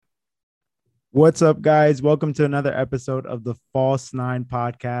What's up, guys? Welcome to another episode of the False Nine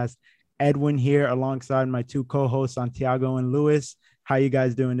podcast. Edwin here alongside my two co-hosts, Santiago and Luis. How you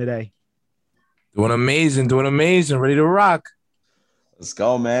guys doing today? Doing amazing, ready to rock. Let's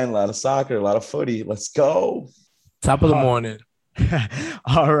go, man. A lot of soccer, a lot of footy. Let's go. Top of the morning.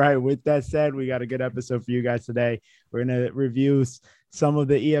 All right. With that said, we got a good episode for you guys today. We're going to review some of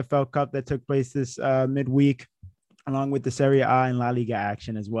the EFL Cup that took place this midweek, along with the Serie A and La Liga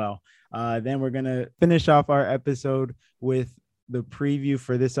action as well. Then we're going to finish off our episode with the preview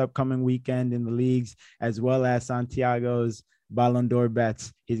for this upcoming weekend in the leagues, as well as Santiago's Ballon d'Or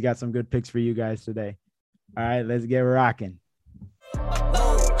bets. He's got some good picks for you guys today. All right, let's get rocking.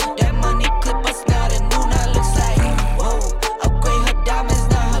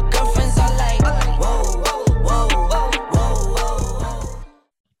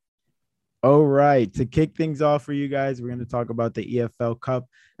 All right, to kick things off for you guys, we're going to talk about the EFL Cup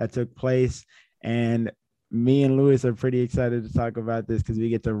that took place. And me and Luis are pretty excited to talk about this because we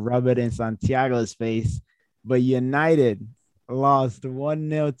get to rub it in Santiago's face. But United lost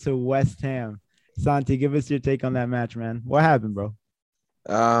 1-0 to West Ham. Santi, give us your take on that match, man. What happened, bro?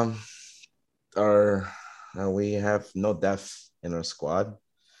 We have no depth in our squad.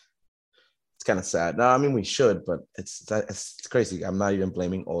 It's kind of sad. No, I mean, we should, but it's crazy. I'm not even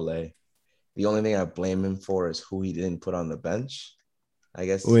blaming Ole. The only thing I blame him for is who he didn't put on the bench. I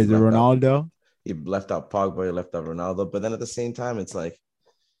guess. Is it Ronaldo? He left out Pogba, he left out Ronaldo. But then at the same time, it's like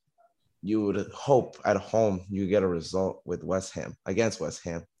you would hope at home you get a result with West Ham, against West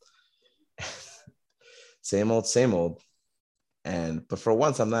Ham. Same old. But for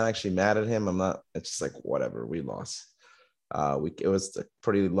once, I'm not actually mad at him. It's just like, whatever, we lost. It was a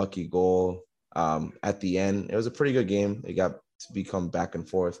pretty lucky goal at the end. It was a pretty good game. It got to become back and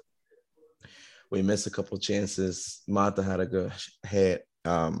forth. We missed a couple of chances. Mata had a good hit.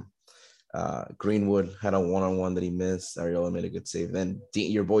 Greenwood had a one-on-one that he missed. Ariola made a good save. Then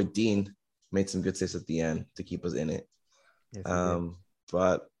your boy Dean made some good saves at the end to keep us in it. Yes,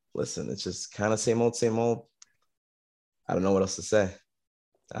 but listen, it's just kind of same old. I don't know what else to say.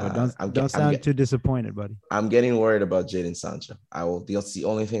 Don't sound too disappointed, buddy. I'm getting worried about Jadon Sancho. That's the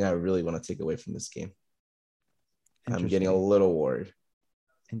only thing I really want to take away from this game. I'm getting a little worried.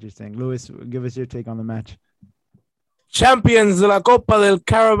 Interesting. Luis, give us your take on the match. Champions de la Copa del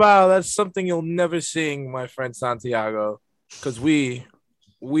Carabao. That's something you'll never sing, my friend Santiago, because we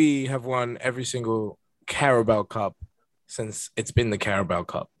have won every single Carabao Cup since it's been the Carabao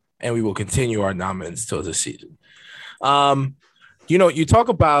Cup, and we will continue our dominance till the season. You talk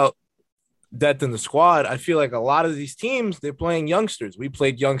about depth in the squad. I feel like a lot of these teams, they're playing youngsters. We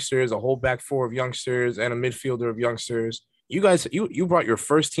played youngsters, a whole back four of youngsters, and a midfielder of youngsters. You guys, you brought your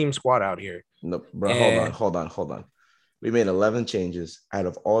first team squad out here. No, bro, hold on. We made 11 changes. Out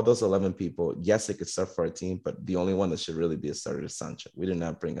of all those 11 people, yes, it could start for our team, but the only one that should really be a starter is Sancho. We did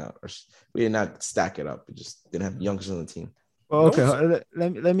not stack it up. We just didn't have youngsters on the team. Well, okay.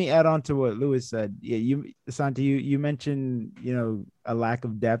 Let me add on to what Luis said. Yeah, Santi, you mentioned a lack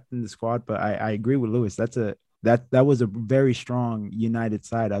of depth in the squad, but I agree with Luis. That was a very strong United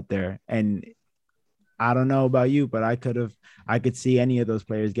side out there, and I don't know about you, but I could see any of those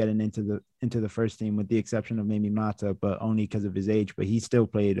players getting into the first team, with the exception of maybe Mata, but only because of his age. But he still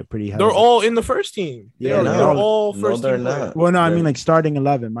played a pretty. They're all in the first team. Yeah, they're all first team. Not. Well, no, I mean like starting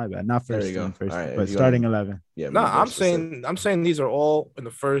 11. My bad, not first team, but starting 11. Yeah, no, I'm saying these are all in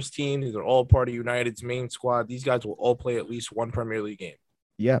the first team. These are all part of United's main squad. These guys will all play at least one Premier League game.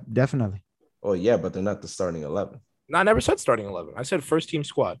 Yeah, definitely. Oh yeah, but they're not the starting 11. No, I never said starting 11. I said first team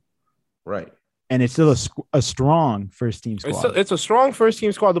squad. Right. And it's still a strong first team squad. It's a strong first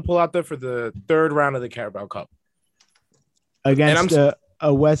team squad to pull out there for the third round of the Carabao Cup against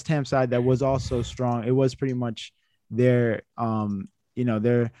a West Ham side that was also strong. It was pretty much their,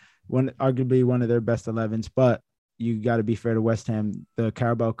 they're arguably one of their best 11s. But you got to be fair to West Ham. The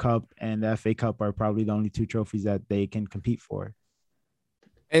Carabao Cup and the FA Cup are probably the only two trophies that they can compete for.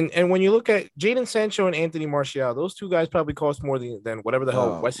 And when you look at Jadon Sancho and Anthony Martial, those two guys probably cost more than whatever the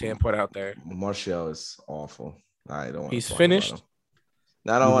hell West Ham put out there. Martial is awful. I don't want. He's finished.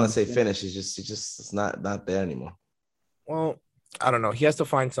 No, I don't want to say finished. He's just not there anymore. Well, I don't know. He has to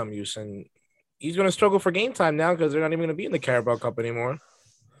find some use, and he's going to struggle for game time now because they're not even going to be in the Carabao Cup anymore.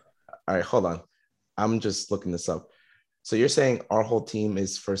 All right, hold on. I'm just looking this up. So you're saying our whole team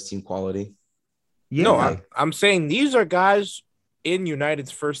is first team quality? Yeah. No, I'm saying these are guys in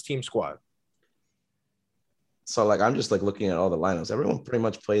United's first team squad. So I'm just looking at all the lineups. Everyone pretty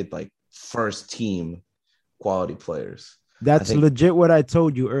much played first team quality players. That's legit what I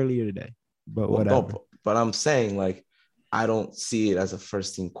told you earlier today. But whatever. But I'm saying I don't see it as a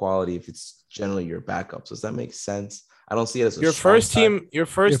first team quality if it's generally your backups. Does that make sense? I don't see it as a Your strong first team, side. your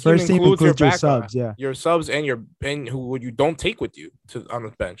first team includes your your backup, subs, yeah. your subs, and who you don't take with you on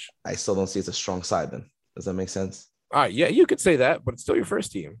the bench. I still don't see it's a strong side. Then does that make sense? All right, yeah, you could say that, but it's still your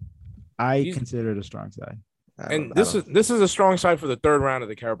first team. I consider it a strong side. And this is a strong side for the third round of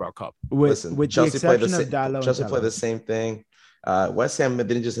the Carabao Cup. Listen, with Chelsea the exception of Dalot, Chelsea played the same thing. West Ham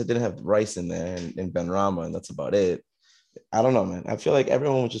didn't have Rice in there and Ben Rama, and that's about it. I don't know, man. I feel like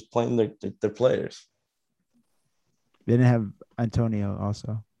everyone was just playing their players. They didn't have Antonio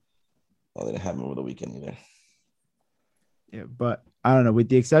also. Well, they didn't have him over the weekend either. Yeah, but I don't know. With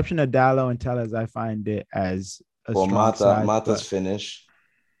the exception of Dalot and Tellez, I find it as a strong side. Mata's finish.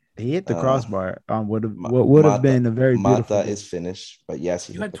 He hit the crossbar on what would have been a very beautiful Mata game. is finished, but yes,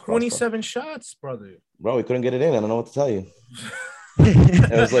 he had 27 shots, brother. Bro, we couldn't get it in. I don't know what to tell you.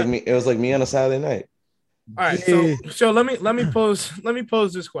 It was like me on a Saturday night. All right, so let me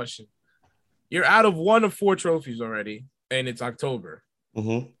pose this question. You're out of one of 4 trophies already, and it's October.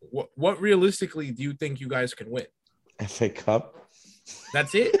 Mm-hmm. What realistically do you think you guys can win? FA Cup.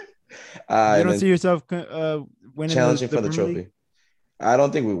 That's it. You don't see yourself winning challenging the for the trophy. League? I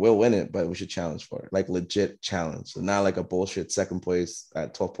don't think we will win it, but we should challenge for it, like legit challenge, not like a bullshit second place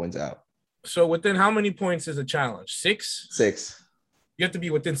at 12 points out. So within how many points is a challenge? 6? 6. You have to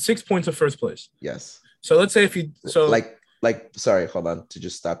be within 6 points of first place. Yes. So let's say if you sorry, hold on to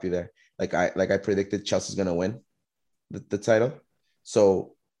just stop you there. Like I predicted Chelsea's gonna win the title.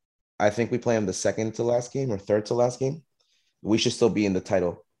 So I think we play them the second to last game or third to last game. We should still be in the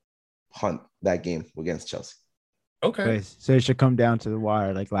title hunt that game against Chelsea. Okay. So it should come down to the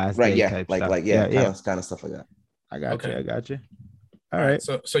wire, like last right? Day Yeah, type kind of stuff like that. I got you. All right.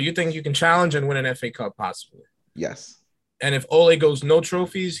 right. So you think you can challenge and win an FA Cup possibly? Yes. And if Ole goes no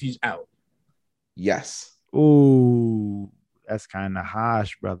trophies, he's out. Yes. Ooh, that's kind of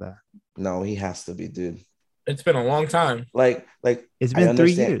harsh, brother. No, he has to be, dude. It's been a long time. Like it's been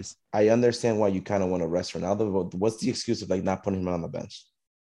 3 years. I understand why you kind of want to rest Ronaldo, but what's the excuse of like not putting him on the bench?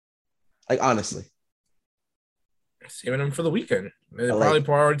 Like honestly, saving him for the weekend. They probably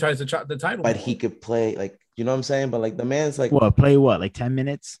prioritize the title. But he could play, like, you know what I'm saying? But like the man's like play like 10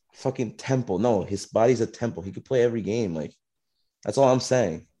 minutes? Fucking temple. No, his body's a temple. He could play every game. Like, that's all I'm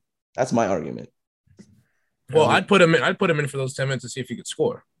saying. That's my argument. Well, I'd put him in for those 10 minutes to see if he could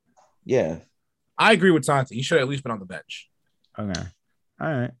score. Yeah. I agree with Santi. He should have at least been on the bench. Okay. All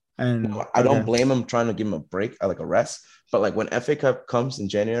right. And I don't blame him trying to give him a break, like a rest. But like when FA Cup comes in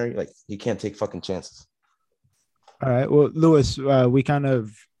January, like he can't take fucking chances. All right. Well, Lewis, we kind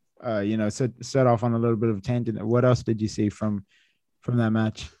of set off on a little bit of a tangent. What else did you see from that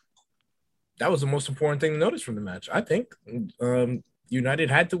match? That was the most important thing to notice from the match. I think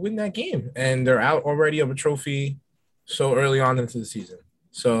United had to win that game, and they're out already of a trophy so early on into the season.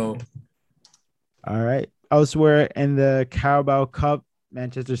 So, all right. Elsewhere in the Carabao Cup,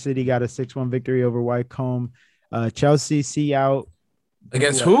 Manchester City got a 6-1 victory over Wycombe. Chelsea see out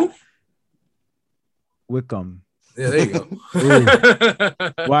against who? Wycombe. Yeah, there you go.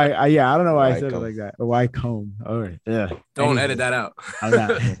 Why? I don't know why I said it like that. Wycombe. All right. Yeah. Don't edit that out. I'm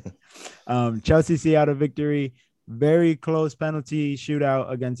not. Chelsea see out a victory. Very close penalty shootout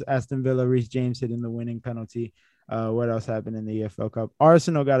against Aston Villa. Reece James hitting the winning penalty. What else happened in the EFL Cup?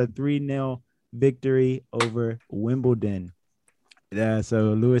 Arsenal got a 3-0 victory over Wimbledon. Yeah,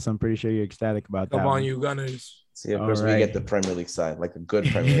 so Lewis, I'm pretty sure you're ecstatic about that. Come on, you Gunners. See, of course, we get the Premier League side, like a good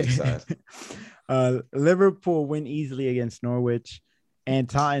Premier League side. Liverpool win easily against Norwich, and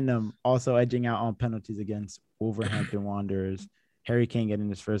Tottenham also edging out on penalties against Wolverhampton Wanderers. Harry Kane getting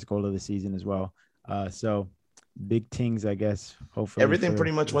his first goal of the season as well. So big things, I guess. Hopefully, everything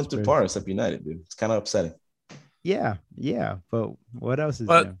pretty much went to par except United, dude. It's kind of upsetting. Yeah. But what else is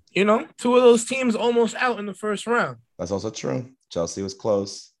there? But, 2 of those teams almost out in the first round. That's also true. Chelsea was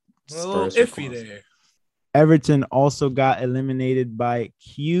close. A little iffy there. Everton also got eliminated by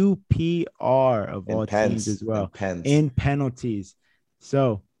QPR of all teams as well in penalties.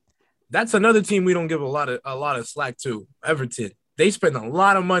 So that's another team we don't give a lot of slack to. Everton. They spend a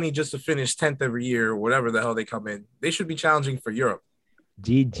lot of money just to finish 10th every year or whatever the hell they come in. They should be challenging for Europe.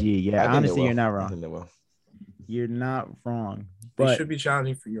 GG. Yeah, honestly, you're not wrong. I think they will. You're not wrong. They should be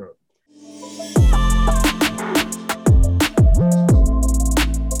challenging for Europe.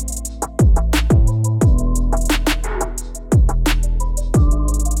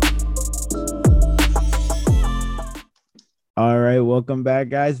 All right, welcome back,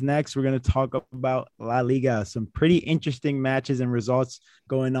 guys. Next, we're going to talk about La Liga. Some pretty interesting matches and results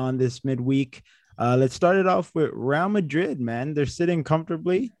going on this midweek. Let's start it off with Real Madrid, man. They're sitting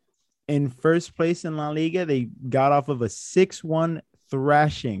comfortably in first place in La Liga. They got off of a 6-1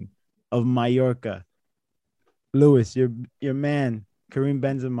 thrashing of Mallorca. Lewis, your man, Karim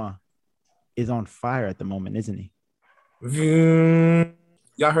Benzema, is on fire at the moment, isn't he?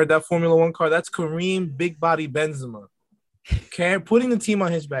 Y'all heard that Formula One car? That's Karim Big Body Benzema. Putting the team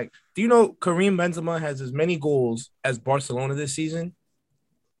on his back. Do you know Karim Benzema has as many goals as Barcelona this season?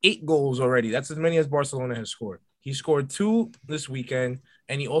 8 goals already. That's as many as Barcelona has scored. He scored 2 this weekend,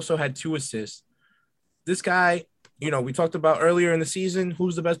 and he also had 2 assists. This guy, we talked about earlier in the season,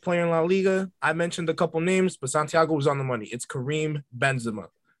 who's the best player in La Liga? I mentioned a couple names, but Santiago was on the money. It's Karim Benzema.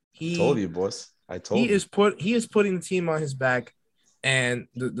 I told you, boss. He is putting the team on his back, and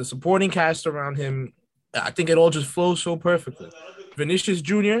the supporting cast around him, I think it all just flows so perfectly. Vinicius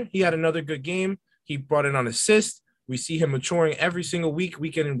Jr., he had another good game. He brought in an assist. We see him maturing every single week,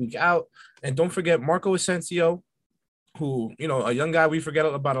 week in and week out. And don't forget Marco Asensio, who, a young guy we forget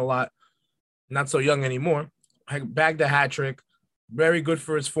about a lot, not so young anymore, bagged a hat trick. Very good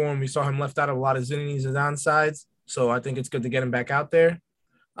for his form. We saw him left out of a lot of Zinedine Zidane sides, so I think it's good to get him back out there.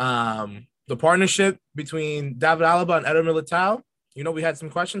 The partnership between David Alaba and Eder Militao, we had some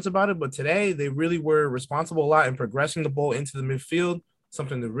questions about it, but today they really were responsible a lot in progressing the ball into the midfield,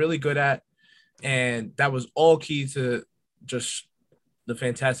 something they're really good at. And that was all key to just the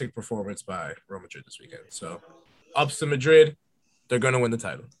fantastic performance by Real Madrid this weekend. So ups to Madrid. They're going to win the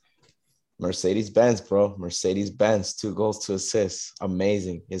title. Mercedes-Benz, bro. Mercedes-Benz, 2 goals, 2 assists.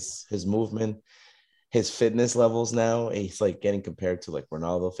 Amazing. His movement, his fitness levels now, he's like getting compared to like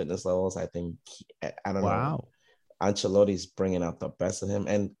Ronaldo fitness levels. I think, I don't know. Ancelotti's bringing out the best of him.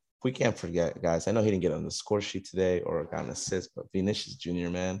 And we can't forget, guys, I know he didn't get on the score sheet today or got an assist, but Vinicius Jr.,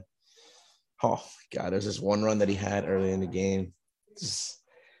 man. Oh, my God. There's this one run that he had early in the game.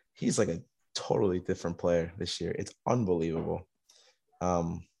 He's like a totally different player this year. It's unbelievable.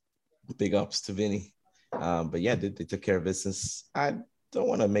 Big ups to Vinny. But yeah, they took care of business. I don't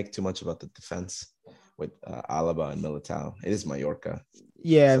want to make too much about the defense with Alaba and Militao. It is Mallorca.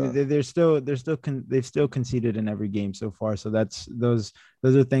 Yeah, so. I mean, they've still conceded in every game so far. So those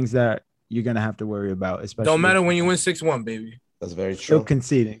are things that you're gonna have to worry about. Especially don't matter when you win 6-1, baby. That's very true. Still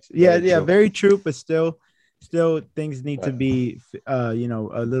conceding. Very true. But still things need to be a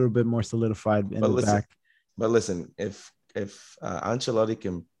little bit more solidified in the back. But listen, if Ancelotti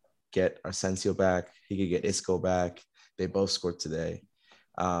can get Asensio back, he could get Isco back. They both scored today.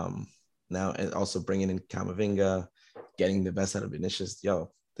 Now, and also bringing in Camavinga, getting the best out of Vinicius.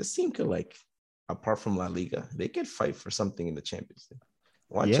 This team could, like, apart from La Liga, they could fight for something in the Champions League.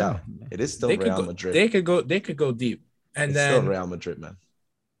 Watch out. It is still Real Madrid. They could go deep. And it's then still Real Madrid, man.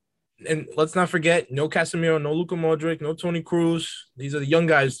 And let's not forget, no Casemiro, no Luka Modric, no Toni Kroos. These are the young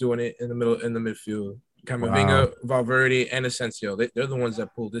guys doing it in the midfield. Camavinga, Valverde, and Asensio. They're the ones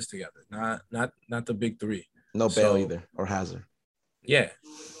that pulled this together, not the big 3. No Bale either, or Hazard. Yeah,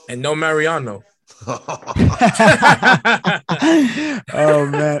 and no Mariano. Oh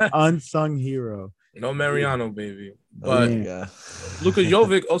man, unsung hero. No Mariano, baby. But Luka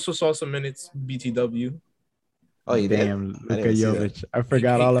Jovic also saw some minutes. BTW. Oh, you did? Damn, Luka Jovic. I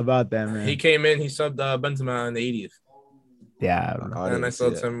forgot all about that, man. He came in. He subbed Benzema in the 80th. Yeah, and I saw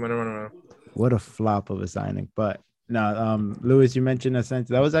him run around. What a flop of a signing. But no, Lewis, you mentioned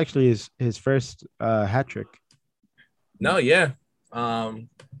Asensio. That was actually his first hat trick. No, yeah.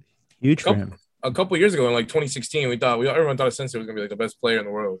 Huge for him. A couple years ago in like 2016, everyone thought Asensio was gonna be like the best player in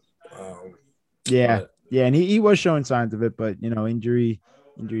the world. Yeah, and he was showing signs of it, but injury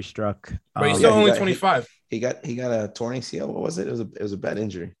struck. But he's still only 25. He got a torn ACL. What was it? It was a bad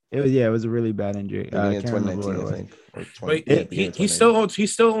injury. It was a really bad injury. 2019, I think. Or 20, but he's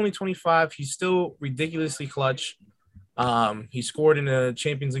still only 25. He's still ridiculously clutch. He scored in a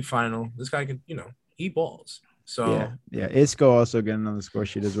Champions League final. This guy could, he balls. So yeah. Isco also getting on the score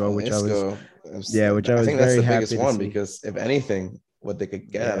sheet as well, which I was think that's the biggest one see. Because if anything, what they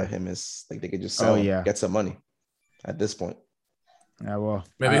could get out of him is like they could just sell, get some money at this point. Yeah, well,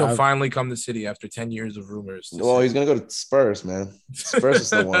 maybe he'll finally come to City after 10 years of rumors. Well, he's gonna go to Spurs, man. Spurs is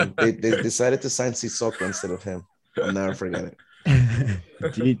the one. They decided to sign Sissoko instead of him. I'll never forget it.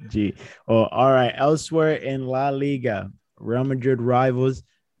 GG. Oh, all right. Elsewhere in La Liga, Real Madrid rivals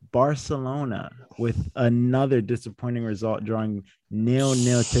Barcelona with another disappointing result, drawing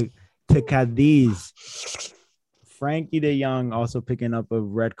 0-0 to Cadiz. Frankie de Jong also picking up a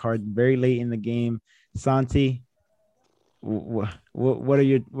red card very late in the game. Santi,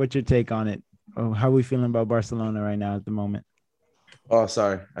 what's your take on it? How are we feeling about Barcelona right now at the moment? Oh,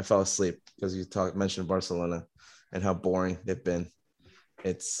 sorry, I fell asleep because you mentioned Barcelona and how boring they've been.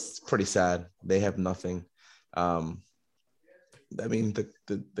 It's pretty sad. They have nothing. I mean,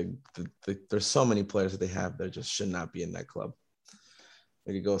 there's so many players that they have that just should not be in that club.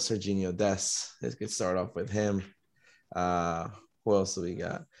 We could go Serginho Dest. Let's get started off with him. Who else do we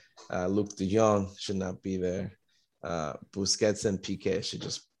got? Luke De Jong should not be there. Busquets and Piqué should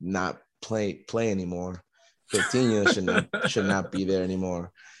just not play anymore. Coutinho should not be there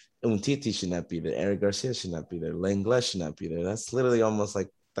anymore. Umtiti should not be there. Eric Garcia should not be there. Lenglet should not be there. That's literally almost like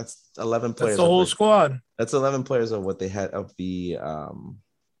that's 11 players. That's the whole squad. That's 11 players of what they had of the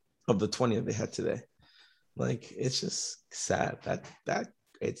 20 that they had today. Like, it's just sad that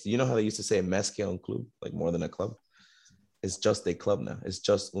it's, you know how they used to say más que un club, like more than a club. It's just a club now. It's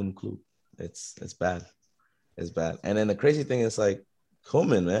just un club. It's bad. It's bad. And then the crazy thing is, like,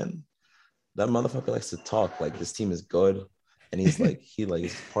 Koeman, man, that motherfucker likes to talk like this team is good, and he's like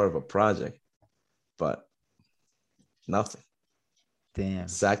he's part of a project, but nothing. Damn.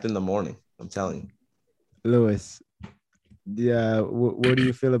 Sacked in the morning. I'm telling you. Lewis, yeah. What do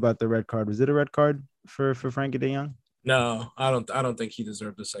you feel about the red card? Was it a red card for Frankie De Jong? No, I don't think he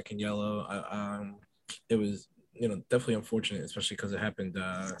deserved a second yellow. It was, definitely unfortunate, especially because it happened,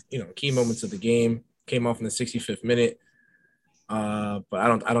 key moments of the game. Came off in the 65th minute. But I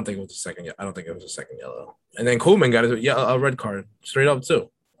don't think it was a second. I don't think it was a second yellow. And then Koeman got a red card straight up too.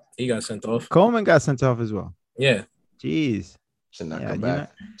 He got sent off. Koeman got sent off as well. Yeah. Jeez. Should not come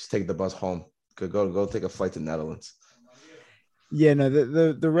back. Just take the bus home. Could go take a flight to Netherlands. Yeah, no,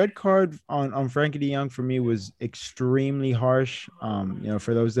 the red card on Frankie De Jong for me was extremely harsh.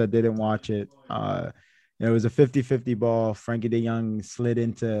 For those that didn't watch it, it was a 50-50 ball. Frankie De Jong slid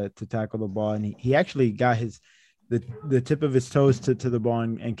in to tackle the ball, and he actually got the tip of his toes to the ball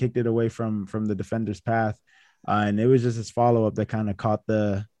and kicked it away from the defender's path. And it was just his follow-up that kind of caught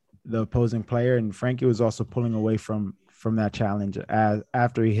the opposing player. And Frankie was also pulling away from that challenge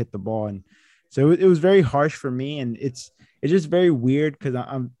after he hit the ball. And so it was very harsh for me. And it's just very weird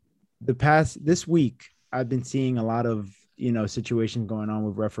because this week I've been seeing a lot of, situations going on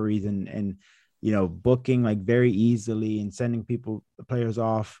with referees and booking like very easily and sending players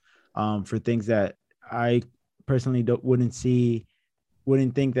off for things that I personally wouldn't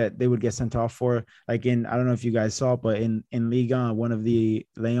think that they would get sent off for. Like I don't know if you guys saw, but in Ligue 1, one of the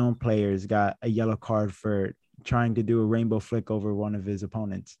Lyon players got a yellow card for trying to do a rainbow flick over one of his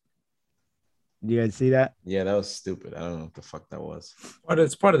opponents. Do you guys see that? Yeah, that was stupid. I don't know what the fuck that was. But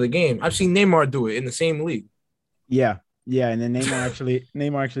it's part of the game. I've seen Neymar do it in the same league. Yeah. And then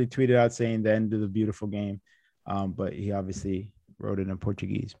Neymar actually tweeted out saying the end of the beautiful game. But he obviously wrote it in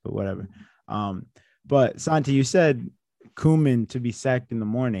Portuguese, but whatever. But Santi, you said Koeman to be sacked in the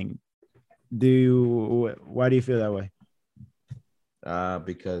morning. Why do you feel that way?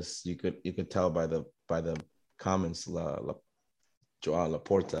 Because you could tell by the comments, Joao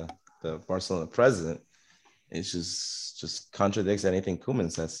Laporta, the Barcelona president, it just contradicts anything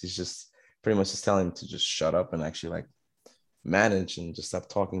Koeman says. He's just pretty much just telling him to just shut up and actually like manage and just stop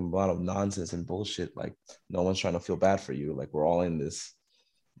talking a lot of nonsense and bullshit. Like, no one's trying to feel bad for you. Like, we're all in this.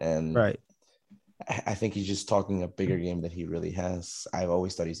 And right. I think he's just talking a bigger game than he really has. I've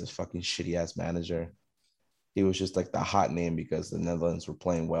always thought he's a fucking shitty ass manager. He was just like the hot name because the Netherlands were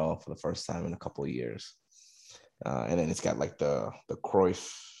playing well for the first time in a couple of years. And then it's got like the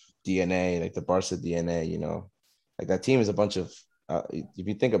Cruyff DNA, like the Barca DNA, like that team is a bunch of, if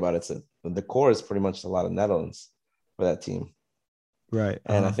you think about it, the core is pretty much a lot of Netherlands for that team. Right.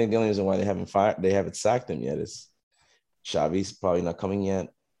 And I think the only reason why they haven't sacked him yet is Xavi's probably not coming yet,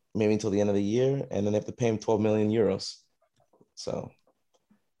 maybe until the end of the year, and then they have to pay him 12 million euros. So,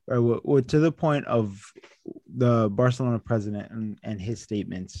 well, to the point of the Barcelona president and his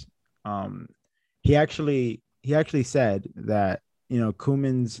statements, he actually said that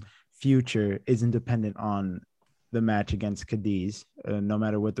Koeman's future isn't dependent on the match against Cadiz, no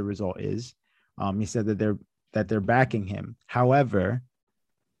matter what the result is. He said that they're backing him. However,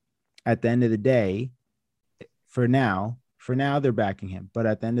 at the end of the day, for now they're backing him. But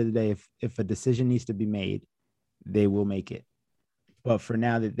at the end of the day, if a decision needs to be made, they will make it. But for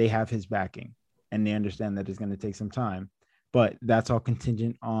now, that they have his backing and they understand that it's going to take some time. But that's all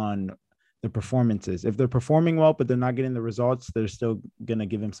contingent on the performances. If they're performing well, but they're not getting the results, they're still going to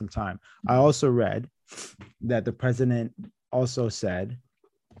give him some time. I also read that the president also said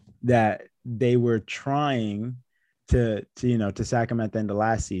that they were trying to sack him at the end of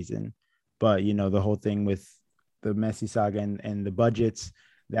last season. But, the whole thing with the Messi saga and the budgets,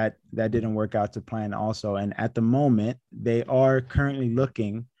 that didn't work out to plan also. And at the moment, they are currently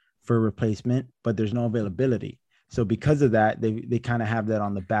looking for a replacement, but there's no availability. So because of that, they kind of have that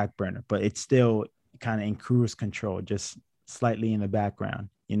on the back burner, but it's still kind of in cruise control, just slightly in the background.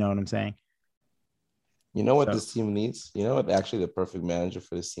 You know what I'm saying? You know what So- this team needs? You know what actually the perfect manager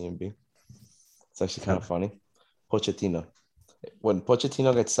for this team would be? It's actually kind of funny. Pochettino. When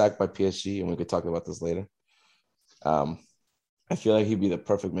Pochettino gets sacked by PSG, and we could talk about this later, I feel like he'd be the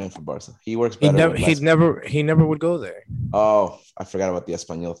perfect man for Barca. He works better with less. He never would go there. Oh, I forgot about the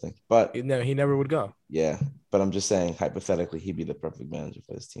Espanol thing. But He never would go. yeah, but I'm just saying, hypothetically, he'd be the perfect manager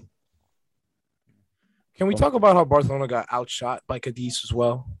for this team. Can we talk about how Barcelona got outshot by Cadiz as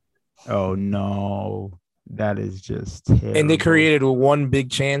well? Oh no, that is just terrible. And they created one big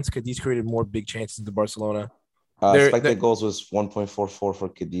chance. Cadiz created more big chances than Barcelona. Expected goals was 1.44 for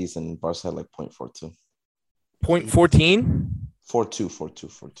Cadiz, and Barca had like 0.42. 0.14?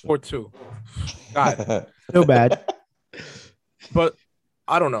 4.2. God. So bad. But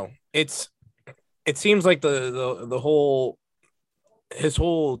I don't know. It seems like the whole his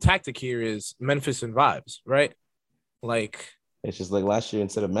whole tactic here is Memphis and vibes, right? Like it's just like last year,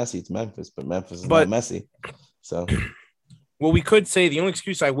 instead of Messi, it's Memphis, but Memphis is not Messi. So well, we could say the only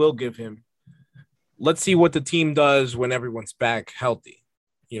excuse I will give him, let's see what the team does when everyone's back healthy.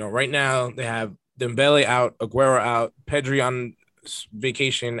 You know, right now they have Dembele out, Aguero out, Pedri on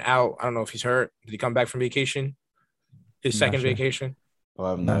vacation out. I don't know if he's hurt. Did he come back from vacation? His second vacation? Oh, I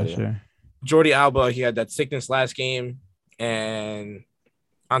have no idea. Sure. Jordi Alba, he had that sickness last game, and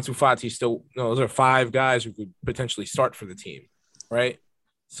Ansu Fati still. No, those are 5 guys who could potentially start for the team, right?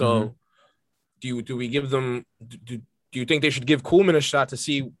 So, do we give them? Do you think they should give Koeman a shot to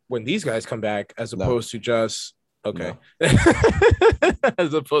see when these guys come back, as opposed to just okay,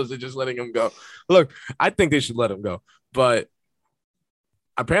 as opposed to just letting him go? Look, I think they should let him go, but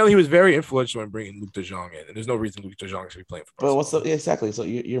apparently he was very influential in bringing Luc de Jong in, and there's no reason Luc de Jong should be playing for Barcelona. But exactly? So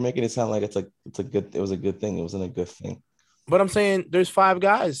you're making it sound like it was a good thing. It wasn't a good thing. But I'm saying there's 5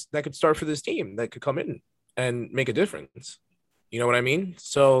 guys that could start for this team that could come in and make a difference. You know what I mean?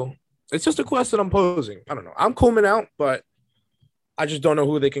 So it's just a question I'm posing. I don't know. I'm Koeman out, but I just don't know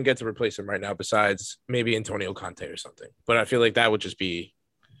who they can get to replace him right now besides maybe Antonio Conte or something. But I feel like that would just be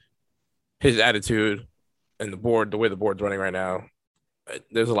his attitude and the way the board's running right now.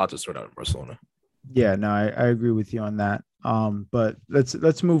 There's a lot to sort out in Barcelona. Yeah, no, I agree with you on that. But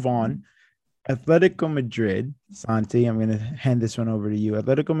let's move on. Atletico Madrid, Santi, I'm going to hand this one over to you.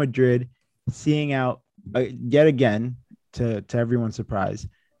 Atletico Madrid seeing out yet again, to everyone's surprise,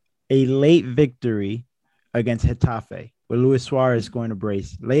 a late victory against Getafe, where Luis Suarez scoring a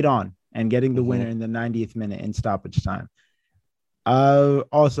brace late on and getting the winner in the 90th minute in stoppage time.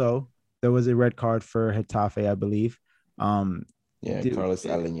 Also, there was a red card for Getafe, I believe. Carlos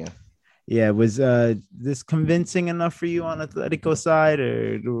Aleñá. Yeah, was this convincing enough for you on Atletico side,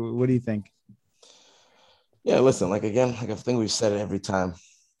 or what do you think? Yeah, listen, I think we've said it every time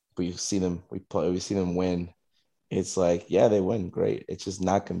we see them win. It's like, yeah, they win, great. It's just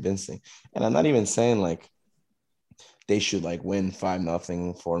not convincing. And I'm not even saying like they should like win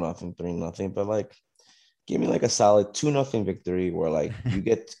 5-0, 4-0, 3-0, but like give me like a solid 2-0 victory where like you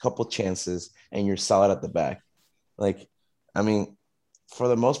get a couple chances and you're solid at the back. Like, I mean, for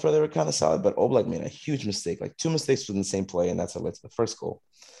the most part, they were kind of solid, but Oblak made a huge mistake, like 2 mistakes within the same play, and that's what led to the first goal.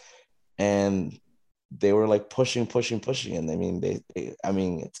 And they were like pushing. And I mean,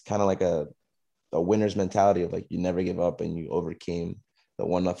 it's kind of like a winner's mentality of like, you never give up, and you overcame the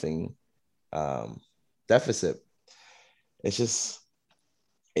 1-0 deficit.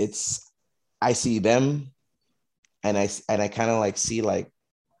 I see them, and I kind of like see like,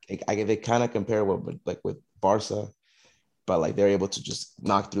 they kind of compare with Barca, but like they're able to just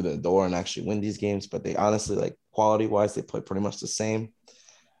knock through the door and actually win these games. But they honestly, like quality wise, they play pretty much the same.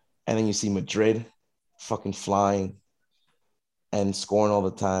 And then you see Madrid fucking flying and scoring all the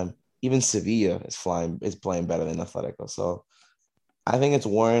time. Even Sevilla is playing better than Atletico. So I think it's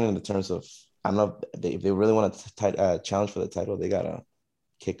warranted in the terms of, I don't know, if they really want to challenge for the title, they gotta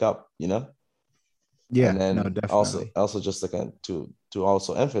kick up, you know. Yeah, and then no, definitely. also just like to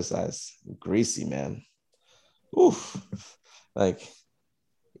also emphasize, Greasy, man. Oof. Like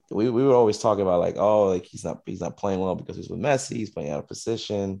we were always talking about like, oh, like he's not playing well because he's with Messi, he's playing out of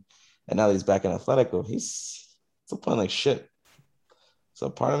position, and now that he's back in Atletico, he's still playing like shit. So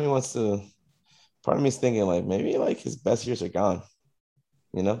part of me is thinking like maybe like his best years are gone.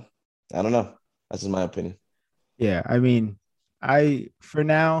 You know, I don't know. That's just my opinion. Yeah, I mean, for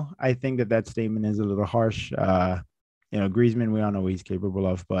now, I think that statement is a little harsh. Griezmann, we all know what he's capable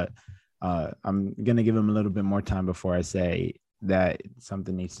of, but I'm gonna give him a little bit more time before I say that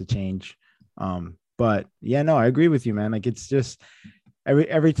something needs to change. But yeah, no, I agree with you, man. Like it's just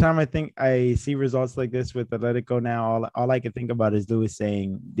every time I think I see results like this with Atletico now, all I can think about is Luis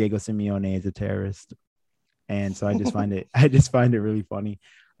saying Diego Simeone is a terrorist, and so I just find it really funny.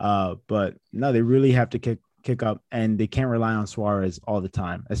 But no, they really have to kick up, and they can't rely on Suarez all the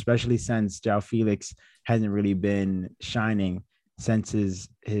time, especially since João Felix hasn't really been shining since his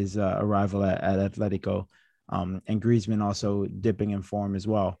arrival at Atletico, and Griezmann also dipping in form as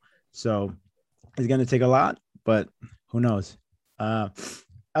well. So it's going to take a lot, but who knows?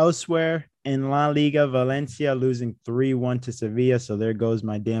 Elsewhere in La Liga, Valencia losing 3-1 to Sevilla. So there goes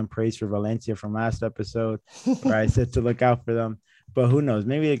my damn praise for Valencia from last episode, where I said to look out for them. But who knows?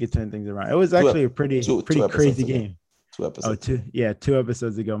 Maybe they could turn things around. It was actually a pretty crazy game. 2 episodes. 2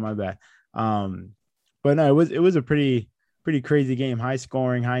 episodes ago. My bad. But no, it was a pretty crazy game. High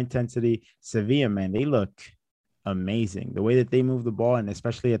scoring, high intensity. Sevilla, man, they look amazing. The way that they move the ball, and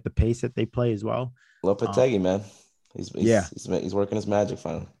especially at the pace that they play as well. Lopetegui, man, he's working his magic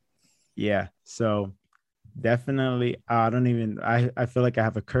finally. Yeah, so definitely. I feel like I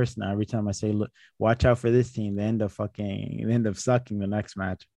have a curse now every time I say, look, watch out for this team. They end up sucking the next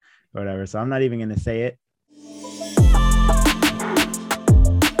match or whatever. So I'm not even gonna say it.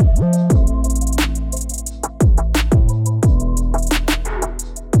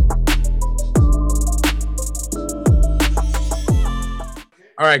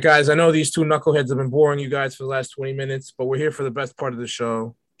 All right, guys, I know these two knuckleheads have been boring you guys for the last 20 minutes, but we're here for the best part of the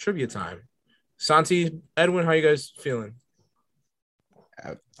show, trivia time. Santi, Edwin, how you guys feeling?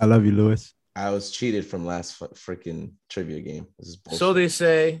 I love you, Lewis. I was cheated from last freaking trivia game. This is bullshit. So they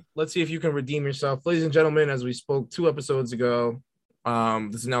say. Let's see if you can redeem yourself. Ladies and gentlemen, as we spoke 2 episodes ago,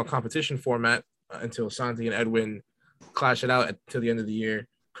 this is now a competition format until Santi and Edwin clash it out until the end of the year.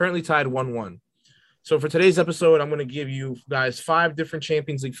 Currently tied 1-1. So for today's episode, I'm going to give you guys 5 different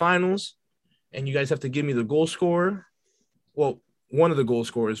Champions League finals, and you guys have to give me the goal scorer. Well, one of the goal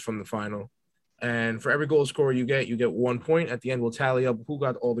scorers from the final. And for every goal scorer you get 1 point. At the end, we'll tally up who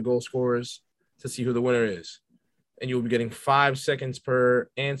got all the goal scorers to see who the winner is. And you'll be getting 5 seconds per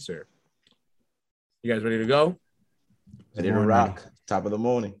answer. You guys ready to go? Ready to rock. Top of the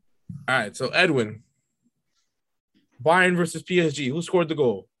morning. All right, so Edwin. Bayern versus PSG. Who scored the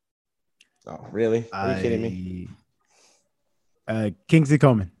goal? Oh, really? Are you kidding me? Kingsley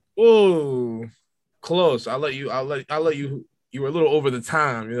Koeman. Oh, close. I'll let you. You were a little over the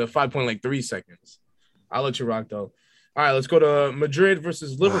time. You're 5.3 seconds. I'll let you rock though. All right, let's go to Madrid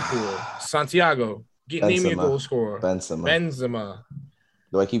versus Liverpool. Santiago, name me a goal scorer. Benzema.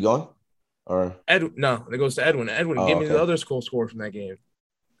 Do I keep going? Or no, it goes to Edwin. Edwin, give me the other goal scorer from that game.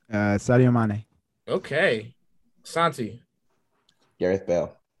 Sadio Mane. Okay, Santi. Gareth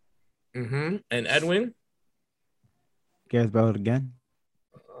Bale. And Edwin. Gareth Bale again.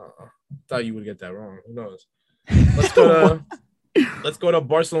 Thought you would get that wrong. Who knows? Let's go to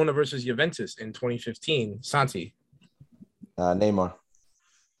Barcelona versus Juventus in 2015. Santi. Neymar.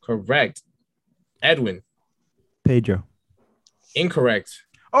 Correct. Edwin. Pedro. Incorrect.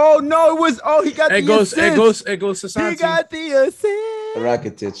 Oh no! He got the assist. It goes to Santi. He got the assist.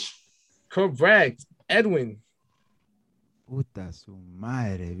 Rakitic. Correct. Edwin. Puta su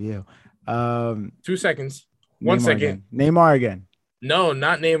madre, viejo. 2 seconds. Neymar 1 second. Again. Neymar again. No,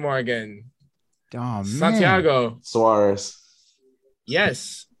 not Neymar again. Oh, man. Santiago. Suarez.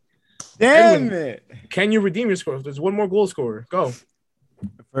 Yes. Damn Edwin, it. Can you redeem your score? There's one more goal scorer. Go.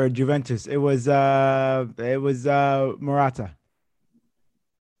 For Juventus, it was Morata.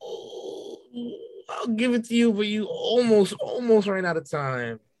 Oh, I'll give it to you, but you almost ran out of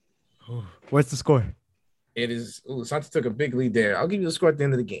time. What's the score? It is. Santi took a big lead there. I'll give you the score at the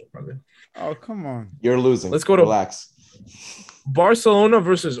end of the game, brother. Oh, come on. You're losing. Let's go to relax. Barcelona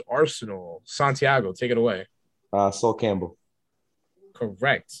versus Arsenal. Santiago, take it away. Sol Campbell.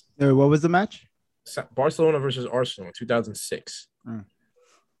 Correct. What was the match? Barcelona versus Arsenal, 2006.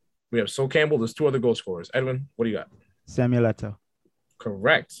 We have Sol Campbell. There's 2 other goal scorers. Edwin, what do you got? Samuel Eto'o.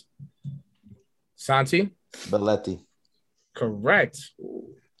 Correct. Santi? Belletti. Correct.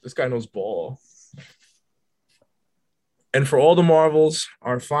 Ooh, this guy knows ball. And for all the marbles,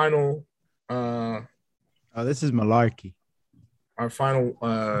 our final this is malarkey. Our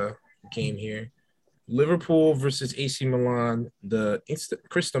final game here. Liverpool versus AC Milan, the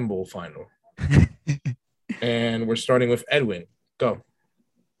Istanbul final. And we're starting with Edwin. Go.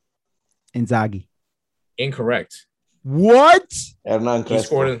 Inzaghi. Incorrect. What? Hernan Crespo. He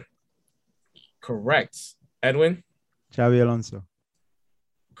scored correct. Edwin? Xavi Alonso.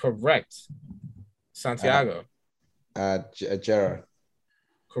 Correct. Santiago? Gerrard.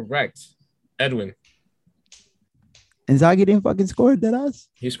 Correct. Edwin? Inzaghi didn't fucking score, did us?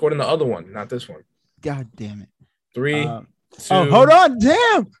 He scored in the other one, not this one. God damn it. 3, 2. Oh, hold on.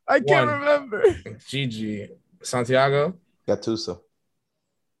 Damn. I can't 1. remember. GG. Santiago? Gattuso.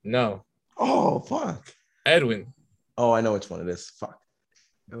 No. Oh, fuck. Edwin? Oh, I know which one it is. Fuck.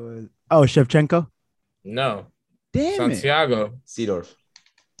 It was Shevchenko. No. Damn it. Santiago. Seedorf.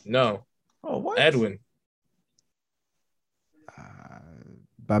 No. Oh, what? Edwin.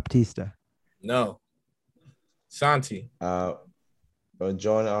 Baptista. No. Santi.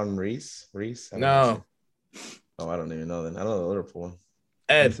 John on Reese. Reese. No. Oh, I don't even know then. I don't know the Liverpool one.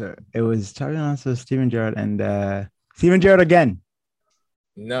 Ed. So it was Xabi Alonso, Steven Gerrard, and Steven Gerrard again.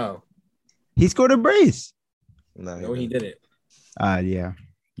 No. He scored a brace. No, he didn't. Yeah,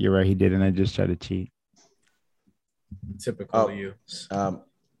 you're right. He didn't. I just tried to cheat. Typical of you.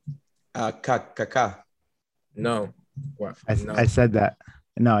 Kaká. No. What? No. I said that.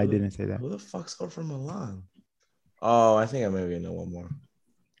 No, I didn't say that. Who the fuck scored for Milan? Oh, I think I maybe know one more.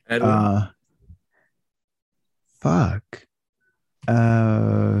 Edwin. Fuck.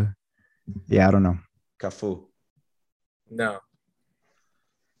 Yeah, I don't know. Cafu. No.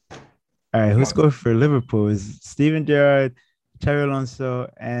 All right, who scored for Liverpool? Is Steven Gerrard, Xabi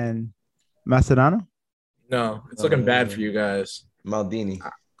Alonso, and Mascherano? No, it's looking bad for you guys. Maldini.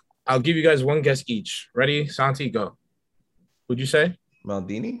 I'll give you guys one guess each. Ready? Santi, go. Who'd you say?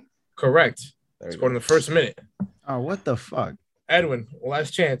 Maldini? Correct. Scored in the first minute. Oh, what the fuck? Edwin,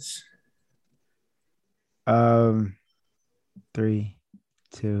 last chance. 3,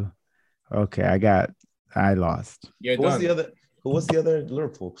 2. Okay, I lost. You're Who done. was the other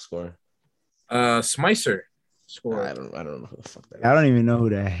Liverpool scorer? Smicer scored. I don't know who the fuck that is. I don't even know who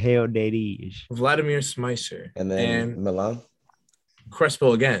the hell that is. Vladimir Smicer. And then Milan.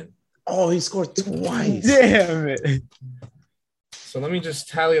 Crespo again. Oh, he scored twice. Damn it. So let me just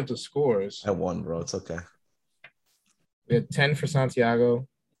tally up the scores. I won, bro. It's okay. We had 10 for Santiago,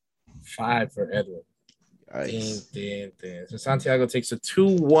 5 for Edwin. Nice. Damn. So Santiago takes a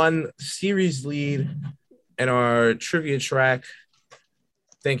 2-1 series lead in our trivia track.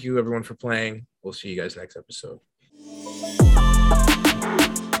 Thank you, everyone, for playing. We'll see you guys next episode.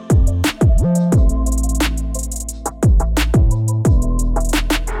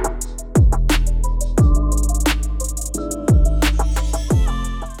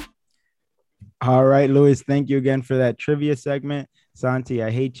 All right, Louis, thank you again for that trivia segment. Santi,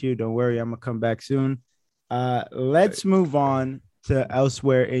 I hate you. Don't worry, I'm going to come back soon. Let's move on to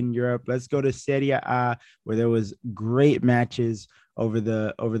elsewhere in Europe. Let's go to Serie A, where there was great matches over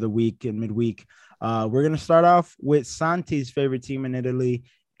the week and midweek. We're going to start off with Santi's favorite team in Italy,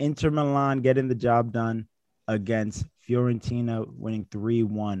 Inter Milan, getting the job done against Fiorentina, winning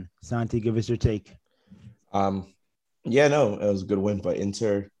 3-1. Santi, give us your take. Yeah, no, it was a good win by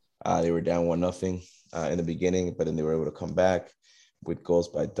Inter. They were down 1-0 in the beginning, but then they were able to come back with goals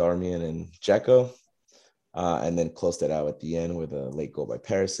by Darmian and Dzeko, and then closed it out at the end with a late goal by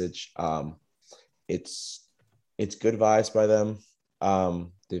Perisic. It's good vibes by them.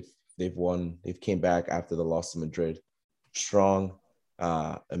 They've won. They've came back after the loss to Madrid, strong,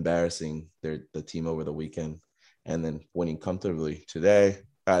 embarrassing the team over the weekend, and then winning comfortably today.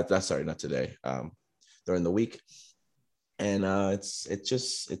 Sorry, not today. During the week. And it's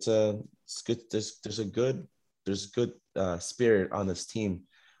good. There's good spirit on this team.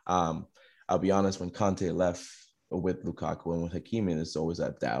 I'll be honest, when Conte left with Lukaku and with Hakimi, there's always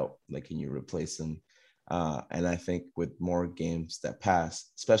that doubt, like, can you replace him? And I think with more games that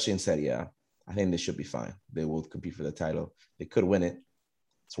pass, especially in Serie A, I think they should be fine. They will compete for the title. They could win it.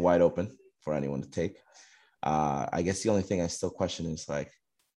 It's wide open for anyone to take. I guess the only thing I still question is, like,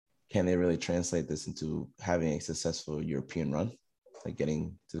 can they really translate this into having a successful European run, like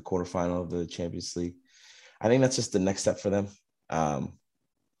getting to the quarterfinal of the Champions League? I think that's just the next step for them.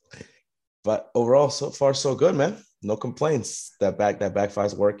 But overall, so far, so good, man. No complaints. That back five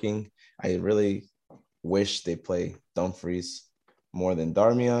is working. I really wish they play Dumfries more than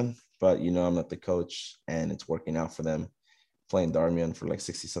Darmian, but I'm not the coach, and it's working out for them. Playing Darmian for like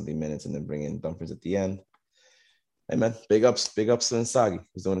 60-something minutes and then bringing Dumfries at the end. Hey, man, big ups to Inzaghi.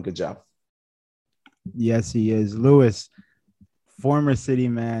 He's doing a good job. Yes, he is. Lewis, former City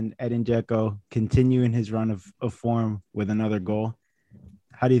man, Edin Dzeko, continuing his run of form with another goal.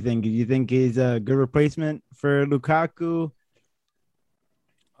 How do you think? Do you think he's a good replacement for Lukaku?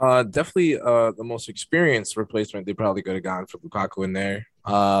 Definitely the most experienced replacement they probably could have gone for Lukaku in there.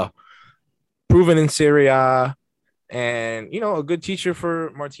 Proven in Serie A, and a good teacher for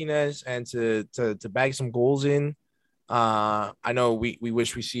Martinez, and to bag some goals in. I know we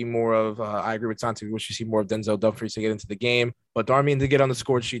wish we see more of. I agree with Santi. We wish we see more of Denzel Dumfries to get into the game, but Darmian did get on the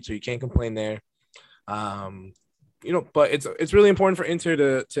score sheet, so you can't complain there. But it's really important for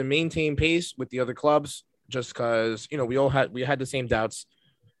Inter to maintain pace with the other clubs, just because we had the same doubts,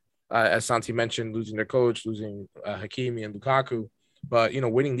 as Santi mentioned, losing their coach, losing Hakimi and Lukaku, but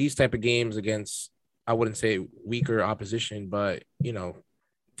winning these type of games against, I wouldn't say weaker opposition, but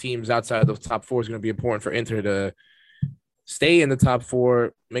teams outside of the top four is going to be important for Inter to stay in the top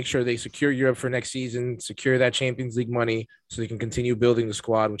four, make sure they secure Europe for next season, secure that Champions League money so they can continue building the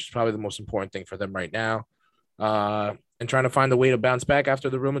squad, which is probably the most important thing for them right now. And trying to find a way to bounce back after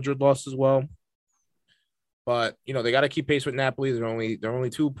the Real Madrid loss as well. But, they got to keep pace with Napoli. They're only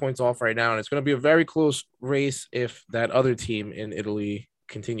 2 points off right now, and it's going to be a very close race if that other team in Italy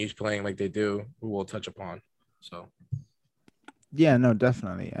continues playing like they do, who we'll touch upon. So, yeah, no,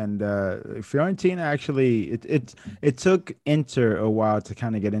 definitely. And Fiorentina actually, it took Inter a while to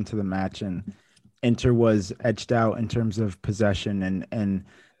kind of get into the match, and Inter was edged out in terms of possession, and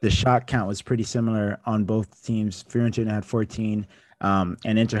the shot count was pretty similar on both teams. Fiorentina had 14,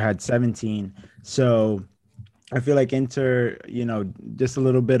 and Inter had 17. So I feel like Inter, just a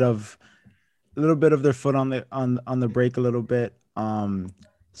little bit of their foot on the brake a little bit.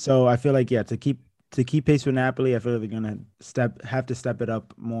 So I feel like, to keep pace with Napoli, I feel like they're gonna have to step it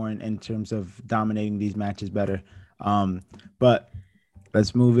up more in terms of dominating these matches better. But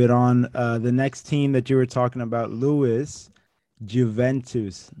let's move it on. The next team that you were talking about, Lewis,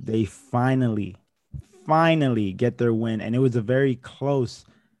 Juventus. They finally get their win, and it was a very close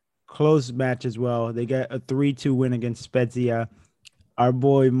match as well. They get a 3-2 win against Spezia. Our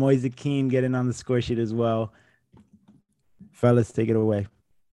boy Moise Kean getting on the score sheet as well. Fellas, take it away.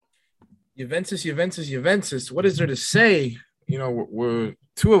 Juventus. What is there to say? We're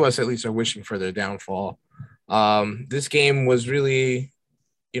two of us at least are wishing for their downfall. This game was really,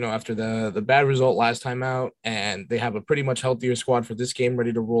 after the bad result last time out, and they have a pretty much healthier squad for this game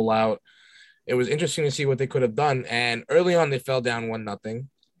ready to roll out. It was interesting to see what they could have done. And early on, they fell down 1-0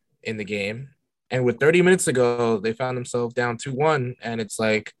 in the game. And with 30 minutes to go, they found themselves down 2-1. And it's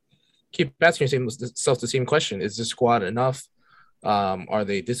like, keep asking yourself the same question. Is this squad enough? Are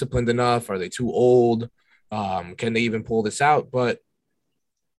they disciplined enough? Are they too old? Can they even pull this out? But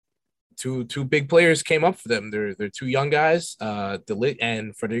two big players came up for them. They're two young guys, De Ligt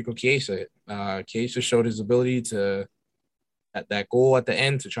and Federico Chiesa. Chiesa showed his ability to, at that goal at the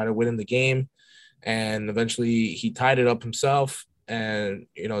end, to try to win in the game. And eventually he tied it up himself. And,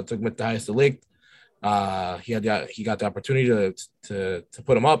 it took Matthias De Ligt. He got the opportunity to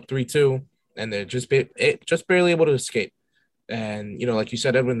put him up 3-2, and they're just barely able to escape. And like you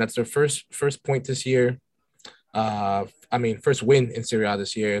said, Edwin, that's their first point this year. First win in Serie A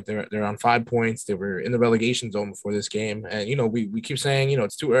this year. They're on 5 points. They were in the relegation zone before this game, and we keep saying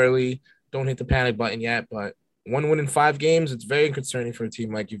it's too early. Don't hit the panic button yet. But 1 win in 5 games, it's very concerning for a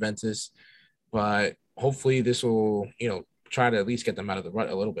team like Juventus. But hopefully this will try to at least get them out of the rut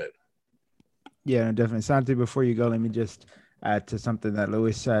a little bit. Yeah, definitely. Santi, before you go, let me just add to something that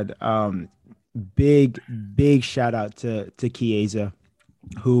Louis said. Big shout out to Chiesa,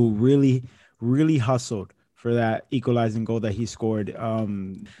 who really hustled for that equalizing goal that he scored.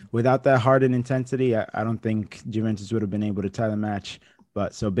 Without that heart and intensity, I don't think Juventus would have been able to tie the match.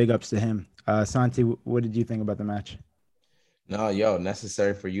 But so big ups to him. Santi, what did you think about the match? No,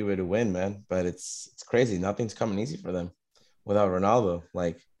 necessary for Juve to win, man. But it's crazy. Nothing's coming easy for them without Ronaldo.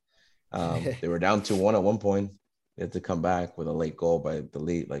 They were down 2-1 at one point. They had to come back with a late goal by the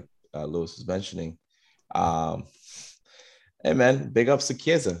lead, like Lewis was mentioning. Hey, man, big ups to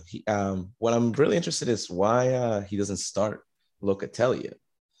Chiesa. What I'm really interested in is why he doesn't start Locatelli yet.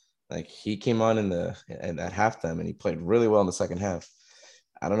 Like, he came on at halftime and he played really well in the second half.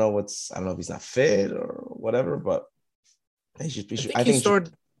 I don't know if he's not fit or whatever, but I think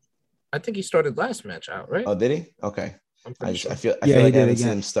he started last match out, right? Oh, did he? Okay. I feel like I haven't seen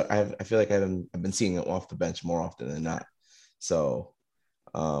him start. I feel like I've been seeing him off the bench more often than not. So,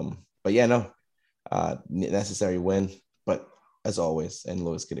 but yeah, no, necessary win. But as always, and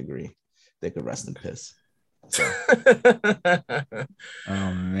Lewis could agree, they could rest in piss. So.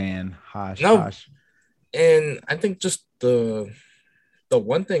 Oh man, Hosh. And I think just the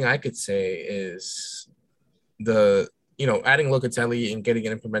one thing I could say is adding Locatelli and getting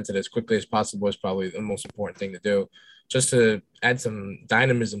it implemented as quickly as possible is probably the most important thing to do, just to add some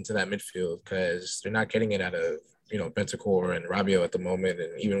dynamism to that midfield, because they're not getting it out of, Bentancur and Rabiot at the moment,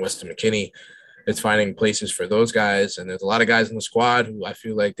 and even Weston McKennie. It's finding places for those guys, and there's a lot of guys in the squad who I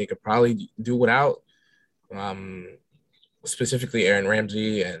feel like they could probably do without, specifically Aaron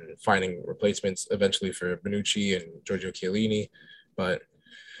Ramsey, and finding replacements eventually for Bonucci and Giorgio Chiellini. But,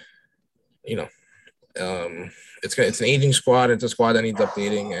 it's an aging squad. It's a squad that needs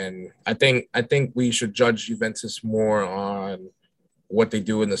updating, and I think we should judge Juventus more on what they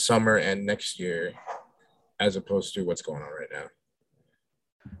do in the summer and next year, as opposed to what's going on right now.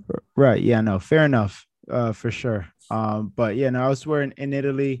 Right. Yeah. No. Fair enough. For sure. But yeah. No. Elsewhere in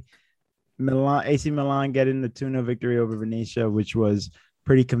Italy, AC Milan getting the 2-0 victory over Venezia, which was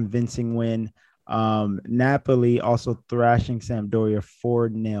pretty convincing win. Napoli also thrashing Sampdoria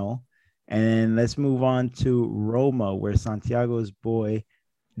 4-0. And then let's move on to Roma, where Santiago's boy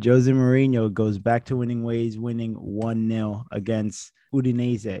Jose Mourinho goes back to winning ways, winning 1-0 against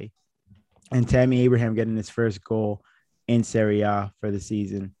Udinese. And Tammy Abraham getting his first goal in Serie A for the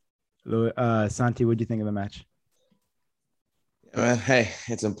season. Santi, what do you think of the match? Hey,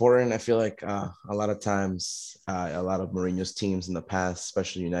 it's important. I feel like a lot of times, a lot of Mourinho's teams in the past,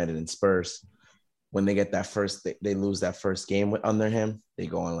 especially United and Spurs, when they get that first, they lose that first game under him, they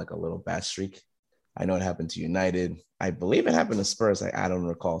go on like a little bad streak. I know it happened to United. I believe it happened to Spurs. I don't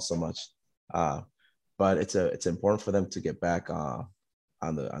recall so much, but it's important for them to get back on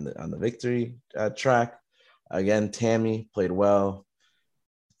the victory track. Again, Tammy played well.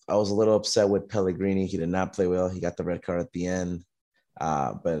 I was a little upset with Pellegrini. He did not play well. He got the red card at the end,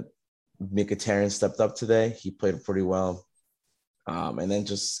 but Mkhitaryan stepped up today. He played pretty well, and then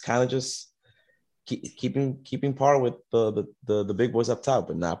just kind of keeping par with the big boys up top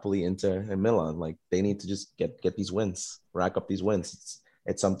with Napoli, Inter, and Milan. Like they need to just get these wins, rack up these wins.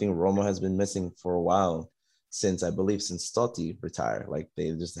 It's something Roma has been missing for a while since Totti retired. Like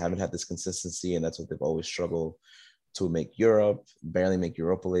they just haven't had this consistency, and that's what they've always struggled to make Europe, barely make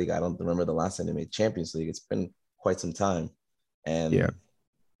Europa League. I don't remember the last time they made Champions League. It's been quite some time. And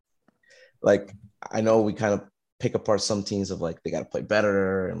like, I know we kind of pick apart some teams of like, they got to play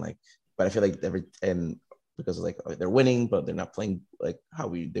better. And like, but I feel like because like they're winning, but they're not playing like how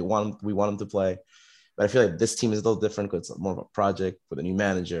we want them to play. But I feel like this team is a little different because it's more of a project with a new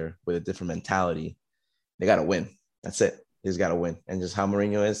manager, with a different mentality. They got to win. That's it. They just got to win. And just how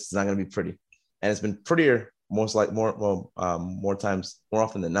Mourinho is, it's not going to be pretty. And it's been prettier more times, more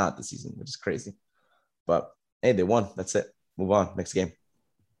often than not this season, which is crazy. But hey, they won. That's it. Move on. Next game.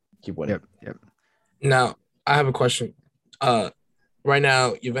 Keep winning. Yep. Now, I have a question. Right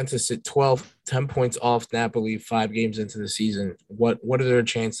now, Juventus sit 10 points off Napoli 5 games into the season. What are their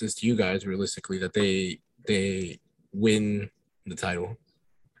chances to you guys realistically that they win the title?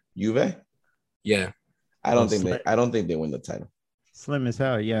 Juve? Yeah. I don't think they win the title. Slim as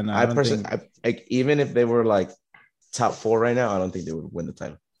hell. Yeah, no. I personally, like, even if they were like top 4 right now, I don't think they would win the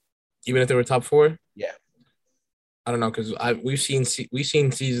title. Even if they were top 4? Yeah. I don't know, because we've seen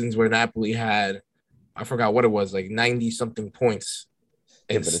seasons where Napoli had, I forgot what it was, like 90-something points,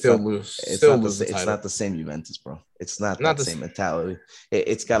 and still lose. It's not the same Juventus, bro. It's not the same mentality.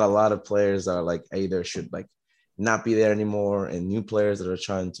 It's got a lot of players that are like either should like not be there anymore, and new players that are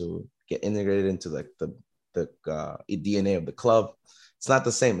trying to get integrated into like the DNA of the club. It's not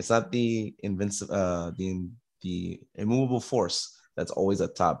the same. It's not the the immovable force that's always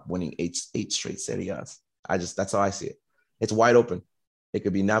at top, winning eight straight Serie A's. That's how I see it. It's wide open. It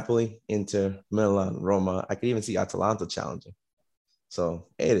could be Napoli, Inter, Milan, Roma. I could even see Atalanta challenging. So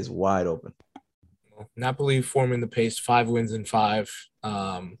it is wide open. Napoli forming the pace, 5 wins in 5.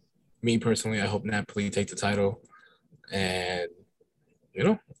 Me personally, I hope Napoli take the title, and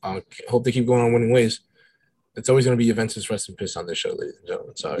I hope they keep going on winning ways. It's always going to be Juventus rest in peace on this show, ladies and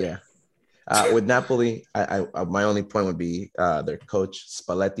gentlemen. Sorry. Yeah. With Napoli, I my only point would be their coach,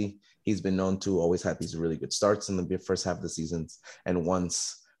 Spalletti. He's been known to always have these really good starts in the first half of the seasons. And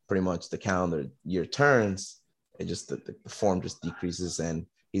once pretty much the calendar year turns, it just the form just decreases. And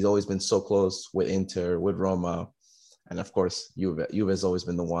he's always been so close with Inter, with Roma. And of course, Juve has always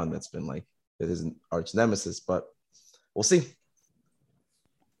been the one that's been like his arch nemesis. But we'll see.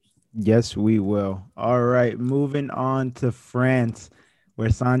 Yes, we will. All right, moving on to France,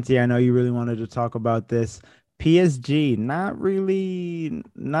 where Santi, I know you really wanted to talk about this. PSG,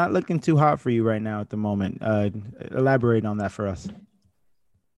 not looking too hot for you right now at the moment. Elaborate on that for us.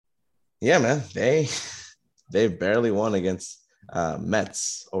 Yeah, man, they barely won against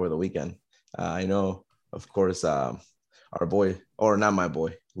Metz over the weekend. I know, of course, our boy, or not my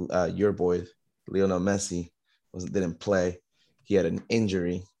boy, your boy, Lionel Messi didn't play. He had an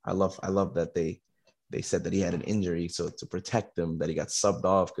injury. I love that they said that he had an injury, so to protect him, that he got subbed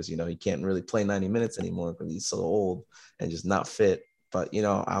off because he can't really play 90 minutes anymore because he's so old and just not fit. But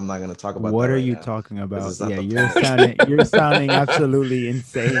I'm not gonna talk about what that are right you now, talking about? Yeah, you're you're sounding absolutely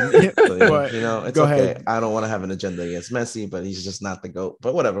insane. So, but it's go okay. ahead. I don't want to have an agenda against Messi, but he's just not the GOAT.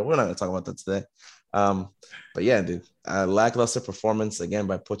 But whatever, we're not gonna talk about that today. But yeah, dude, lackluster performance again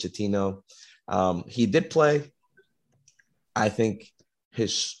by Pochettino. He did play, I think,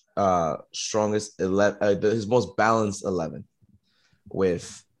 his strongest 11, his most balanced 11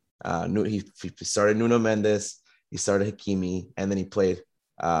 with he started Nuno Mendes, he started Hakimi, and then he played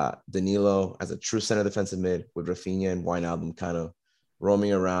Danilo as a true center defensive mid with Rafinha and Wijnaldum kind of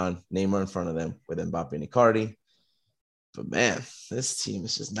roaming around, Neymar in front of them with Mbappe and Icardi. But man, this team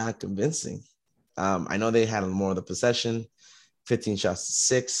is just not convincing. I know they had more of the possession, 15 shots to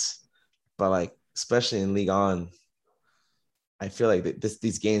 6, but like especially in League On, I feel like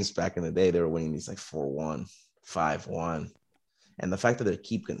these games back in the day, they were winning these like 4-1, 5-1. And the fact that they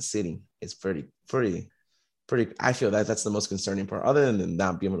keep conceding is pretty. I feel that that's the most concerning part. Other than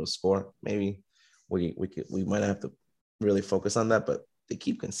not being able to score, maybe we might have to really focus on that. But they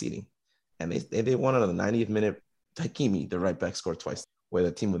keep conceding, and they won on the 90th minute. Hakimi, the right back, scored twice. With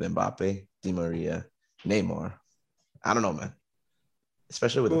a team with Mbappe, Di Maria, Neymar. I don't know, man.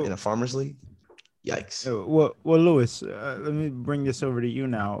 Especially in a farmers league. Yikes. Well, Lewis, let me bring this over to you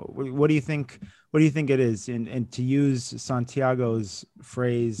now. What do you think? What do you think it is? And to use Santiago's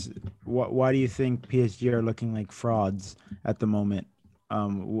phrase, why do you think PSG are looking like frauds at the moment,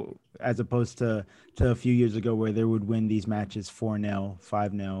 as opposed to a few years ago where they would win these matches 4-0,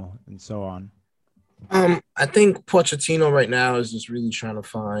 5-0, and so on? I think Pochettino right now is just really trying to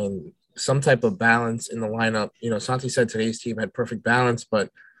find some type of balance in the lineup. Santi said today's team had perfect balance, but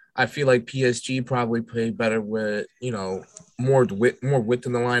I feel like PSG probably played better with, more width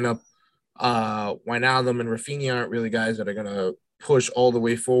in the lineup. Wijnaldum and Rafinha aren't really guys that are going to push all the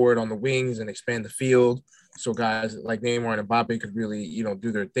way forward on the wings and expand the field. So guys like Neymar and Mbappe could really,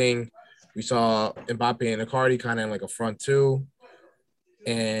 do their thing. We saw Mbappe and Icardi kind of in like a front two.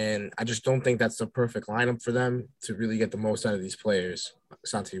 And I just don't think that's the perfect lineup for them to really get the most out of these players.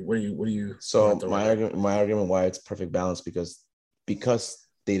 Santi, what do you? So my argument why it's perfect balance because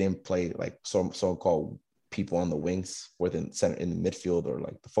they didn't play like so-called people on the wings within center in the midfield or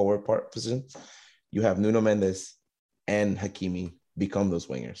like the forward part position. You have Nuno Mendes and Hakimi become those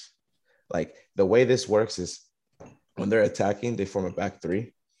wingers. Like the way this works is when they're attacking, they form a back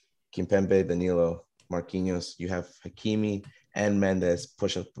three. Kimpembe, Danilo, Marquinhos. You have Hakimi and Mendes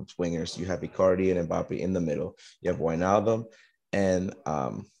push up wingers. You have Icardi and Mbappe in the middle. You have Wijnaldum and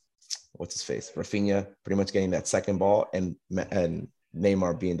what's his face? Rafinha pretty much getting that second ball and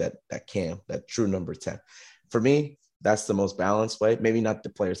Neymar being that cam, that true number 10. For me, that's the most balanced way. Maybe not the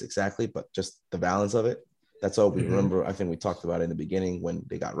players exactly, but just the balance of it. That's all we remember. I think we talked about it in the beginning when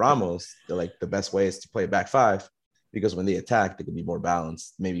they got Ramos. They're like the best way is to play back five because when they attack, they can be more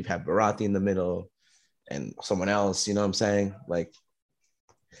balanced. Maybe you have Verratti in the middle and someone else, you know what I'm saying? Like,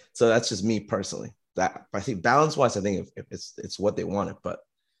 so that's just me personally. That I think balance-wise, I think if it's what they wanted, but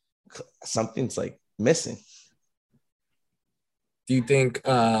something's like missing. Do you think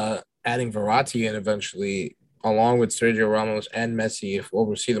adding Verratti in eventually, along with Sergio Ramos and Messi, if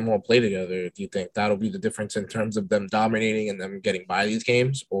we'll see them all play together, do you think that'll be the difference in terms of them dominating and them getting by these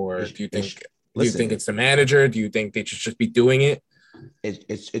games? Or do you think it's the manager? Do you think they should just be doing it?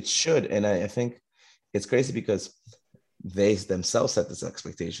 It should. And I think it's crazy because they themselves set this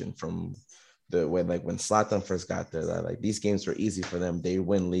expectation from when Zlatan first got there, that like these games were easy for them. They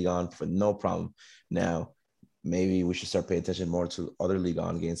win Ligue 1 for no problem. Now, maybe we should start paying attention more to other Ligue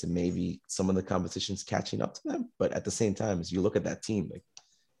 1 games and maybe some of the competitions catching up to them. But at the same time, as you look at that team, like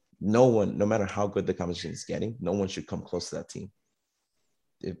no one, no matter how good the competition is getting, no one should come close to that team.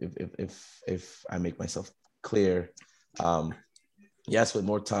 If I make myself clear, yes, with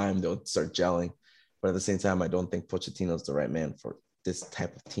more time, they'll start gelling. But at the same time, I don't think Pochettino's the right man for this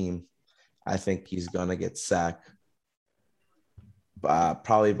type of team. I think he's going to get sacked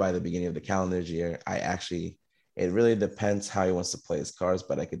probably by the beginning of the calendar year. It really depends how he wants to play his cards,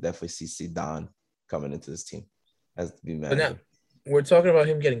 but I could definitely see Zidane coming into this team as the manager. But now, we're talking about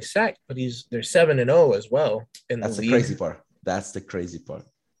him getting sacked, but they're 7-0 as well. That's the crazy part. That's the crazy part.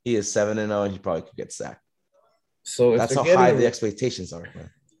 He is 7-0 and he probably could get sacked. So that's how high the expectations are,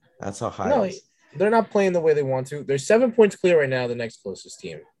 man. That's how high. No, they're not playing the way they want to. They're 7 points clear right now, the next closest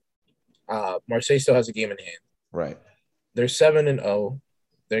team. Marseille still has a game in hand. Right. They're 7-0.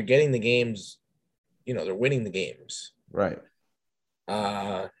 They're getting the games. They're winning the games. Right.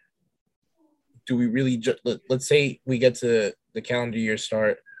 Do we really let's say we get to the calendar year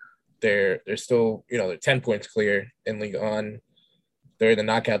start. They're still, they're 10 points clear in Ligue 1. They're in the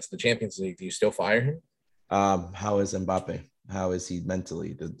knockouts of the Champions League. Do you still fire him? How is Mbappe? How is he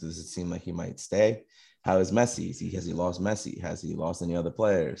mentally? Does it seem like he might stay? How is Messi? Has he lost Messi? Has he lost any other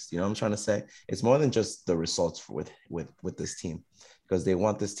players? You know what I'm trying to say? It's more than just the results with this team, because they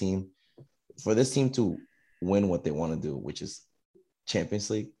want this team to win what they want to do, which is Champions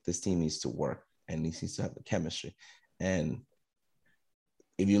League. This team needs to work and needs to have the chemistry. And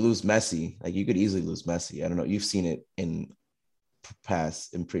if you lose Messi, like you could easily lose Messi. I don't know. You've seen it in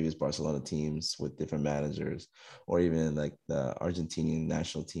previous Barcelona teams with different managers, or even in like the Argentinian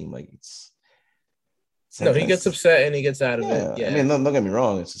national team. Like he gets upset and he gets out of it. Yeah. I mean, don't get me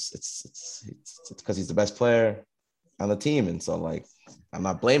wrong. It's because he's the best player. on the team, and so like I'm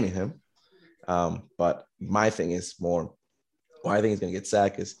not blaming him. But my thing is more why I think he's going to get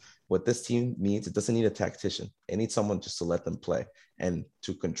sacked is what this team needs. It doesn't need a tactician. It needs someone just to let them play and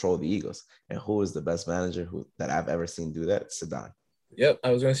to control the Eagles. And who is the best manager that I've ever seen do that? Zidane. Yep,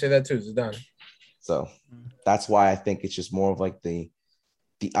 I was going to say that too, Zidane. So that's why I think it's just more of like the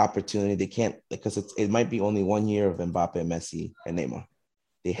opportunity. They can't, because it might be only 1 year of Mbappe, Messi, and Neymar.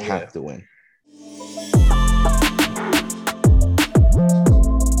 They have to win.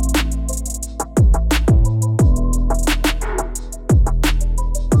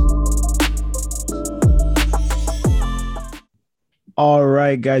 All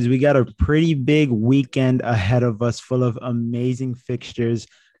right, guys, we got a pretty big weekend ahead of us full of amazing fixtures.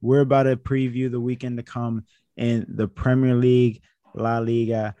 We're about to preview the weekend to come in the Premier League, La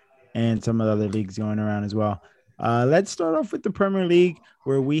Liga, and some of the other leagues going around as well. Let's start off with the Premier League,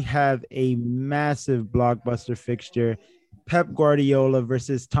 where we have a massive blockbuster fixture. Pep Guardiola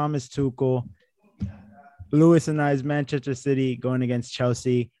versus Thomas Tuchel. Lewis and I's Manchester City going against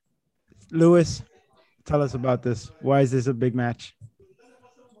Chelsea. Lewis, tell us about this. Why is this a big match?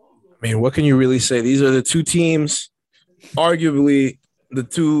 I mean, what can you really say? These are the two teams, arguably the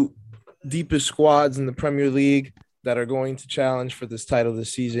two deepest squads in the Premier League that are going to challenge for this title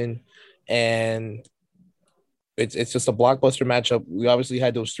this season. And it's just a blockbuster matchup. We obviously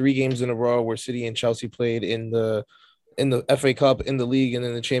had those 3 games in a row where City and Chelsea played in the FA Cup, in the league, and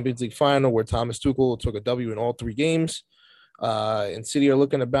in the Champions League final, where Thomas Tuchel took a W in all 3 games. And City are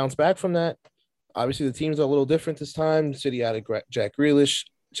looking to bounce back from that. Obviously, the teams are a little different this time. City added Jack Grealish.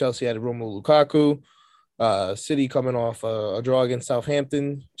 Chelsea added Romelu Lukaku. City coming off a draw against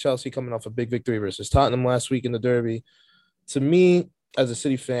Southampton. Chelsea coming off a big victory versus Tottenham last week in the Derby. To me, as a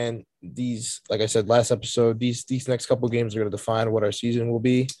City fan, these, like I said last episode, these next couple of games are going to define what our season will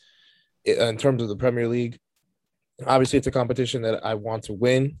be in terms of the Premier League. Obviously, it's a competition that I want to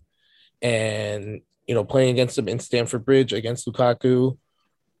win. And, playing against them in Stamford Bridge against Lukaku,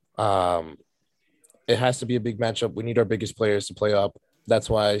 it has to be a big matchup. We need our biggest players to play up.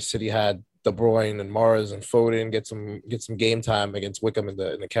 That's why City had De Bruyne and Mahrez and Foden get some game time against Wickham in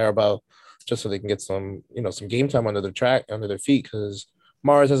the Carabao, just so they can get some game time under their feet, because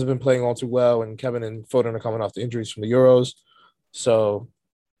Mahrez hasn't been playing all too well, and Kevin and Foden are coming off the injuries from the Euros. So,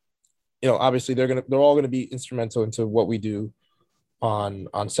 obviously they're all gonna be instrumental into what we do on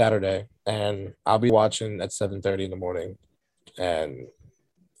Saturday, and I'll be watching at 7:30 in the morning, and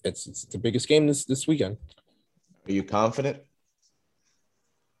it's the biggest game this weekend. Are you confident?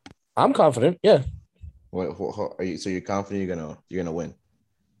 I'm confident. Yeah. What are you? So you're confident you're gonna win?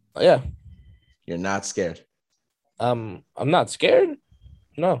 Yeah. You're not scared. I'm not scared.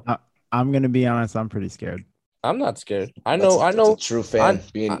 No. I'm gonna be honest. I'm pretty scared. I'm not scared. I That's know. a true fan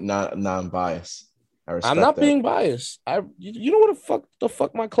being not non-biased. I respect I'm not that. being biased. You know what the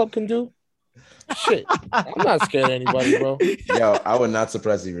fuck my club can do? Shit. I'm not scared of anybody, bro. Yo, I would not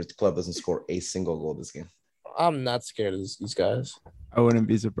surprise if your club doesn't score a single goal this game. I'm not scared of these guys. I wouldn't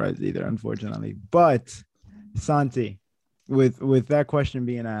be surprised either, unfortunately. But Santi, with that question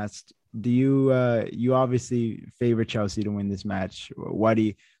being asked, do you obviously favor Chelsea to win this match? Why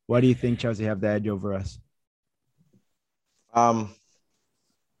do you think Chelsea have the edge over us?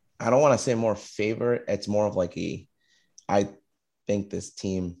 I don't want to say more favor. It's more of like I think this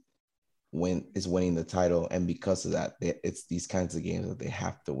team is winning the title, and because of that, it's these kinds of games that they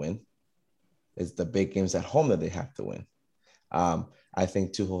have to win. It's the big games at home that they have to win. I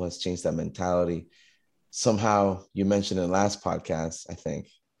think Tuchel has changed that mentality. Somehow, you mentioned in the last podcast, I think,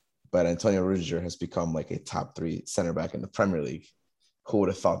 but Antonio Rudiger has become like a top 3 center back in the Premier League. Who would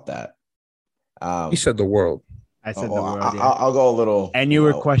have thought that? He said the world. I said the world. Yeah. I'll go a little. And you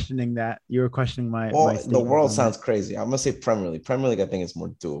were questioning that. You were questioning my. Well, my the world sounds crazy. I'm gonna say Premier League. Premier League, I think, is more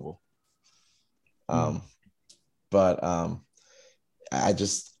doable. But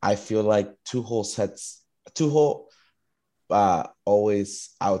I feel like Tuchel always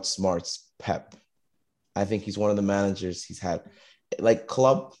outsmarts Pep. I think he's one of the managers he's had. Like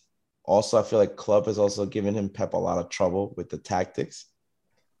Club, also, I feel like Club has also given him Pep a lot of trouble with the tactics.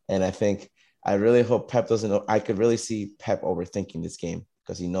 And I really hope Pep doesn't know. I could really see Pep overthinking this game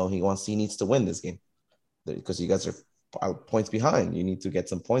because he needs to win this game because you guys are points behind. You need to get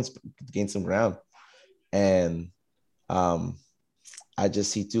some points, gain some ground. And I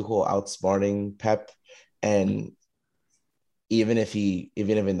just see Tuchel outsmarting Pep. And even if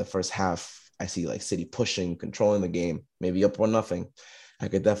in the first half, I see like City pushing, controlling the game, maybe up 1-0. I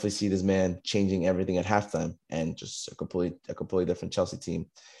could definitely see this man changing everything at halftime, and just a completely different Chelsea team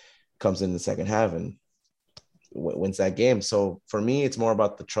comes in the second half and wins that game. So for me, it's more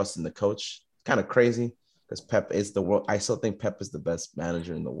about the trust in the coach. Kind of crazy because Pep is the world. I still think Pep is the best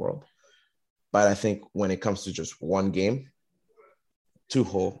manager in the world. But I think when it comes to just one game,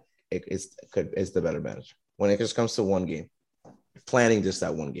 Tuchel is the better manager. When it just comes to one game, planning just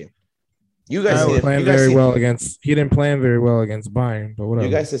that one game. You guys seen it. He didn't plan very well against Bayern, but whatever.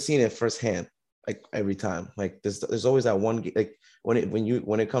 You guys have seen it firsthand, like every time. Like there's always that one game. Like when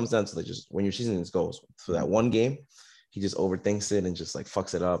it comes down to just when your season goes for that one game, he just overthinks it and just like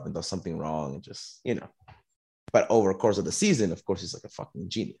fucks it up and does something wrong and just But over the course of the season, of course, he's like a fucking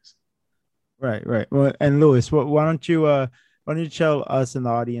genius. Right. Well, and Lewis, why don't you tell us in the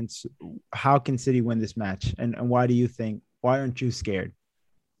audience how can City win this match and why aren't you scared?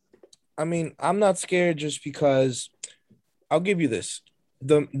 I mean, I'm not scared just because I'll give you this.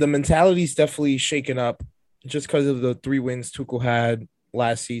 The mentality's definitely shaken up just because of the 3 wins Tuchel had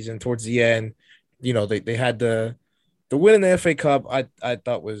last season towards the end. They had the win in the FA Cup I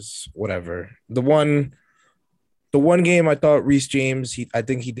thought was whatever. The one game I thought Reece James, I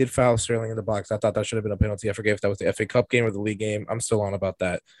think he did foul Sterling in the box. I thought that should have been a penalty. I forget if that was the FA Cup game or the league game. I'm still on about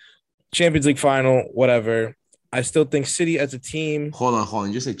that. Champions League final, whatever. I still think City as a team. Hold on.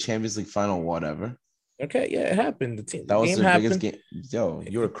 You just say Champions League final, whatever. Okay, yeah, it happened. That was the biggest game. Yo,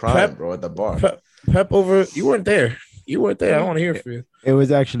 you were crying, bro, at the bar. Pep over. You weren't there. I don't want to hear from you. It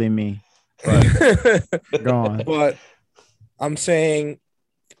was actually me. But go on. But I'm saying,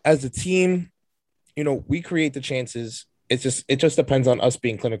 as a team, we create the chances. It just depends on us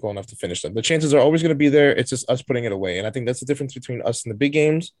being clinical enough to finish them. The chances are always going to be there. It's just us putting it away, and I think that's the difference between us in the big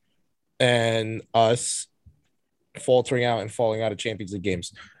games and us faltering out and falling out of Champions League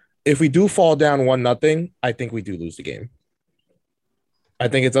games. If we do fall down 1-0, I think we do lose the game. I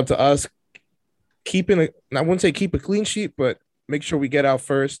think it's up to us I wouldn't say keep a clean sheet, but make sure we get out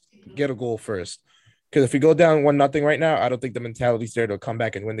first, get a goal first. Because if we go down 1-0 right now, I don't think the mentality's there to come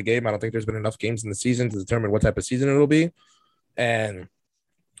back and win the game. I don't think there's been enough games in the season to determine what type of season it'll be. And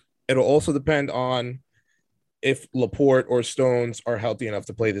it'll also depend on if Laporte or Stones are healthy enough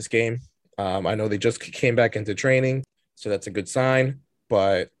to play this game. I know they just came back into training, so that's a good sign.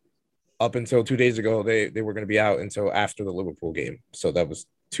 But up until 2 days ago, they were going to be out until after the Liverpool game. So that was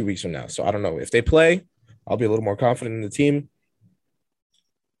 2 weeks from now. So I don't know. If they play, I'll be a little more confident in the team.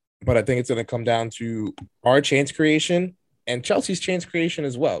 But I think it's going to come down to our chance creation and Chelsea's chance creation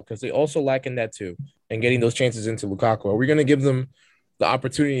as well, because they also lack in that too, and getting those chances into Lukaku. Are we going to give them the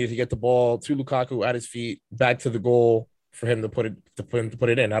opportunity to get the ball to Lukaku at his feet, back to the goal for him to put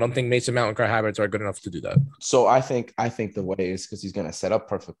it in? I don't think Mason Mount and Kai Havertz are good enough to do that. So I think the way is because he's going to set up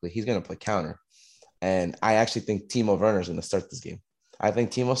perfectly. He's going to play counter, and I actually think Timo Werner is going to start this game. I think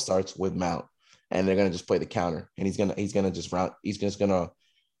Timo starts with Mount, and they're going to just play the counter, and he's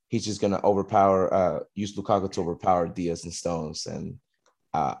just going to overpower, use Lukaku to overpower Diaz and Stones. And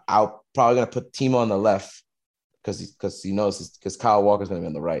I'll probably going to put Timo on the left because he knows Kyle Walker's going to be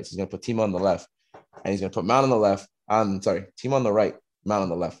on the right. So he's going to put Timo on the left, and he's going to put Mount on the left. Timo on the right, Mount on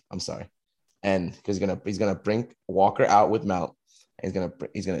the left. I'm sorry. And because he's going to bring Walker out with Mount, and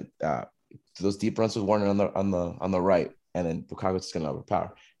he's going to do those deep runs with Warner on the right, and then Lukaku's just going to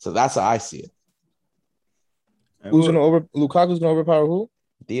overpower. So that's how I see it. Lukaku's going to overpower who?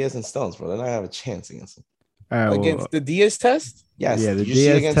 Diaz and Stones, bro. They're not gonna have a chance against him. Against the Diaz test? Yes. Yeah, the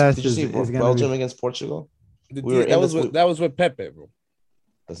Diaz test did you see Belgium against Portugal? That was with Pepe, bro.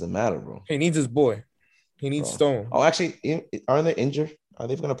 Doesn't matter, bro. He needs his boy. He needs Stone. Oh, actually, aren't they injured? Are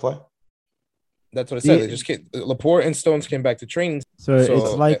they gonna play? That's what I said. They just Laporte and Stones came back to training. So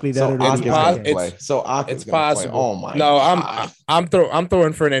it's likely that it's possible. Oh my! No, God. I'm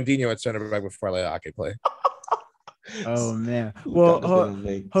throwing Fernandinho at center back before I let Ake play. Oh man! Well,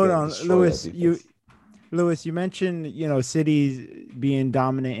 hold on, Lewis. You mentioned City's being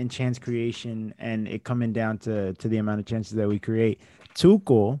dominant in chance creation and it coming down to the amount of chances that we create.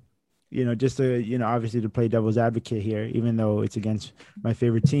 Tuchel, just to obviously to play devil's advocate here, even though it's against my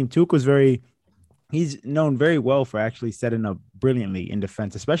favorite team. He's known very well for actually setting up brilliantly in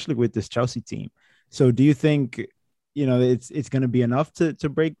defense, especially with this Chelsea team. So, do you think it's going to be enough to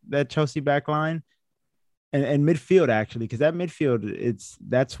break that Chelsea back line? And midfield, actually, because that midfield,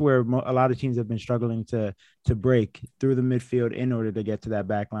 that's where a lot of teams have been struggling to break through the midfield in order to get to that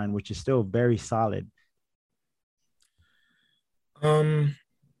back line, which is still very solid.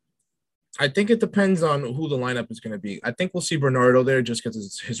 I think it depends on who the lineup is going to be. I think we'll see Bernardo there just because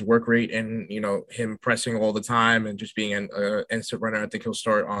it's his work rate and, him pressing all the time and just being an instant runner. I think he'll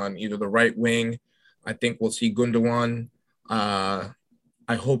start on either the right wing. I think we'll see Gundogan. I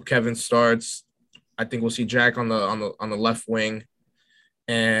hope Kevin starts. I think we'll see Jack on the left wing,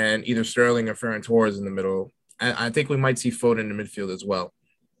 and either Sterling or Ferran Torres in the middle. I think we might see Foden in the midfield as well.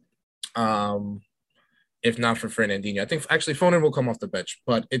 if not for Fernandinho. I think actually Foden will come off the bench,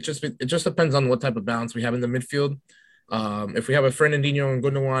 but it just depends on what type of balance we have in the midfield. If we have a Fernandinho and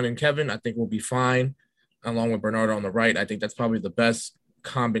Gundogan and Kevin, I think we'll be fine, along with Bernardo on the right. I think that's probably the best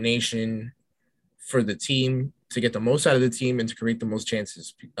combination for the team to get the most out of the team and to create the most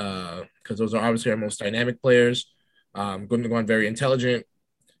chances, because those are obviously our most dynamic players. Gundogan, very intelligent.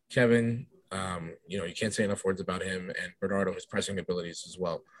 Kevin, you can't say enough words about him, and Bernardo, his pressing abilities as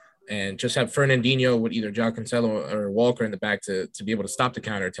well. And just have Fernandinho with either João Cancelo or Walker in the back to be able to stop the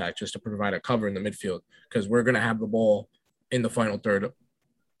counterattack, just to provide a cover in the midfield, because we're going to have the ball in the final third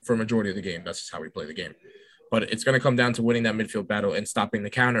for a majority of the game. That's just how we play the game. But it's going to come down to winning that midfield battle and stopping the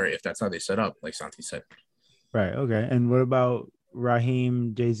counter if that's how they set up, like Santi said. Right. Okay. And what about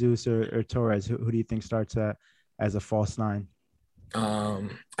Raheem, Jesus, or Torres? Who do you think starts as a false nine?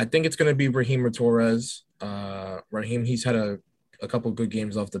 I think it's going to be Raheem or Torres. Raheem, he's had a couple good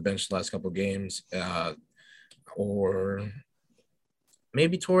games off the bench the last couple of games, or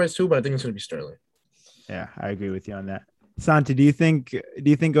maybe Torres too, but I think it's going to be Sterling. Yeah, I agree with you on that. Santi, do you think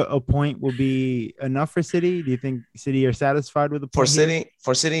a point will be enough for City? Do you think City are satisfied with the point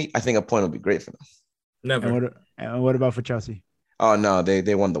For City, I think a point would be great for them. Never. And what about for Chelsea? Oh no,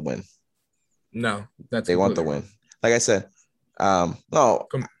 they won the win. No, they want the win. Like I said, no.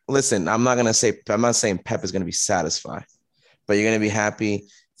 Listen, I'm not saying Pep is gonna be satisfied, but you're gonna be happy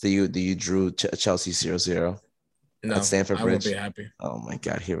that you drew Chelsea 0-0 at Stamford Bridge. I won't be happy. Oh my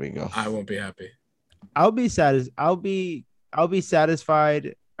God, here we go. I won't be happy. I'll be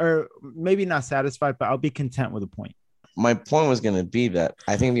satisfied, or maybe not satisfied, but I'll be content with a point. My point was going to be that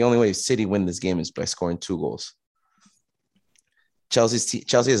I think the only way City win this game is by scoring 2 goals. Chelsea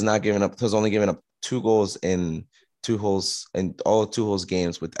has not given up. Has only given up 2 goals in all Tuchel's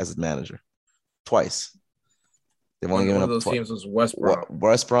games as a manager, twice. They've only given up. One of those teams was West Brom.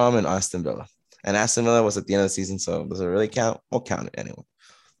 West Brom and Aston Villa, and Aston Villa was at the end of the season, so does it really count? We'll count it anyway,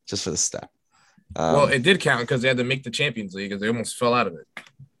 just for the stat. Well, it did count because they had to make the Champions League because they almost fell out of it.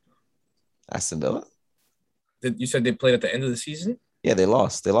 Aston Villa? You said they played at the end of the season? Yeah, they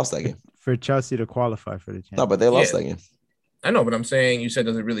lost. They lost that game. For Chelsea to qualify for the Champions League. No, but they lost that game. I know, but I'm saying you said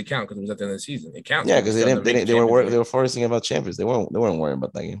does it really count because it was at the end of the season. It counts. Yeah, because they were forcing about champions. They weren't worrying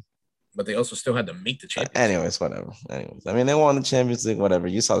about that game. But they also still had to make the Champions League. Anyways, whatever. I mean, they won the Champions League, whatever.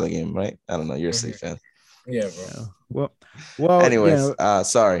 You saw the game, right? I don't know. You're a City fan. Yeah, bro. Well. Anyways,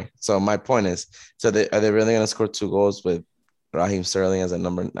 sorry. So my point is, are they really gonna score 2 goals with Raheem Sterling as a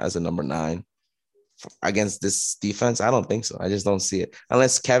number 9 against this defense? I don't think so. I just don't see it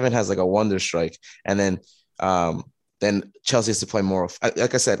unless Kevin has like a wonder strike, and then Chelsea has to play more.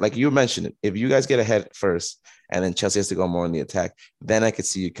 Like I said, like you mentioned it. If you guys get ahead first, and then Chelsea has to go more in the attack, then I could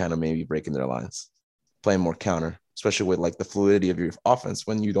see you kind of maybe breaking their lines, playing more counter, especially with like the fluidity of your offense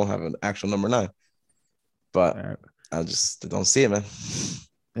when you don't have an actual number 9. But I just don't see it, man.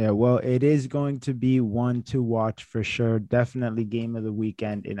 Yeah, well, it is going to be one to watch for sure. Definitely game of the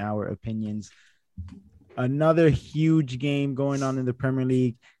weekend in our opinions. Another huge game going on in the Premier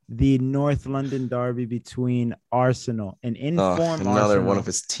League, the North London derby between Arsenal, an inform another Arsenal, one of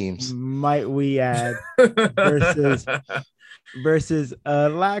his teams, might we add, versus a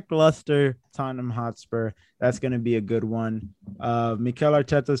lackluster Tottenham Hotspur. That's going to be a good one. Mikel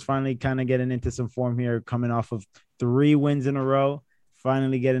Arteta's finally kind of getting into some form here, coming off of 3 wins in a row,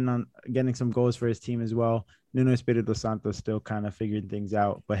 finally getting some goals for his team as well. Nuno Espirito Santo still kind of figuring things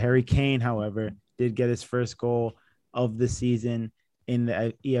out. But Harry Kane, however, did get his first goal of the season in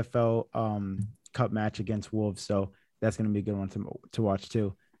the EFL Cup match against Wolves. So that's going to be a good one to watch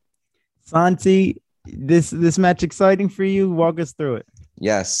too. Santi, this match exciting for you? Walk us through it.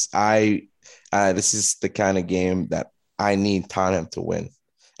 Yes, this is the kind of game that I need Tottenham to win.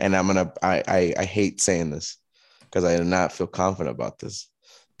 And I hate saying this because I do not feel confident about this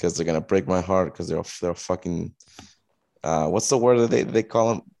because they're going to break my heart because they're fucking, what's the word that they call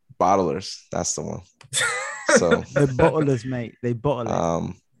them? Bottlers. That's the one. So they're bottlers, mate. They bottle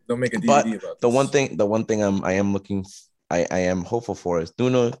it. Don't make a DVD but about this. The one thing I am hopeful for is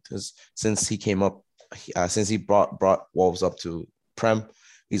Nuno, since he came up, since he brought Wolves up to Prem,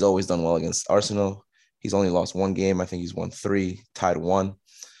 he's always done well against Arsenal. He's only lost 1 game. I think he's won 3, tied 1.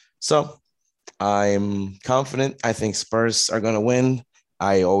 So I'm confident. I think Spurs are going to win.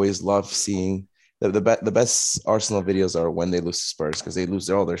 I always love seeing the best Arsenal videos are when they lose to Spurs because they lose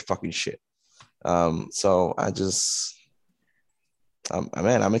all their fucking shit. So I'm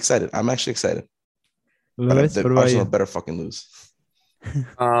excited. I'm actually excited. Lewis, but Arsenal better fucking lose.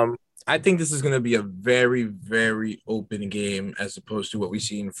 I think this is going to be a very, very open game as opposed to what we've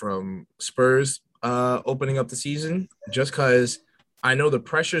seen from Spurs opening up the season, just because I know the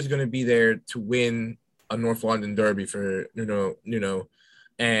pressure is going to be there to win a North London derby for Nuno,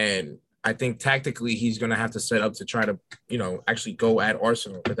 and I think tactically he's going to have to set up to try to actually go at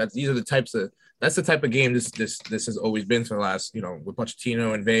Arsenal. But that's the type of game this has always been for the last with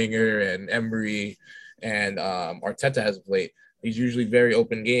Pochettino and Wenger and Emery and Arteta as of late. These usually very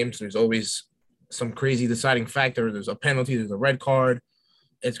open games. There's always some crazy deciding factor. There's a penalty. There's a red card.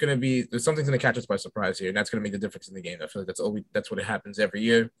 There's something's going to catch us by surprise here, and that's going to make the difference in the game. I feel like that's what it happens every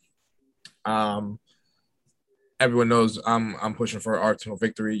year. Everyone knows I'm pushing for an Arsenal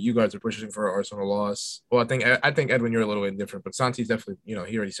victory. You guys are pushing for an Arsenal loss. Well, I think Edwin, you're a little indifferent, but Santi's definitely, he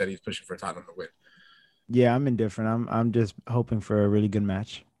already said he's pushing for Tottenham to win. Yeah, I'm indifferent. I'm just hoping for a really good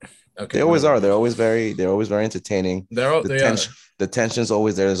match. Okay, they always are. They're always very entertaining. The tension's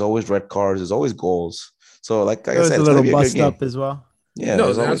always there. There's always red cards. There's always goals. So like I said, it's a little bust up as well. Yeah,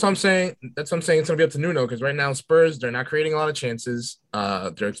 no, that's what I'm saying. That's what I'm saying. It's gonna be up to Nuno because right now Spurs, they're not creating a lot of chances.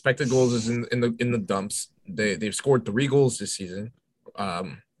 Their expected goals is in the dumps. They've scored 3 goals this season.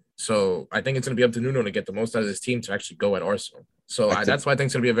 So I think it's gonna be up to Nuno to get the most out of this team to actually go at Arsenal. So that's why I think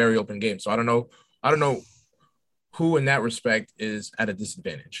it's gonna be a very open game. So I don't know who in that respect is at a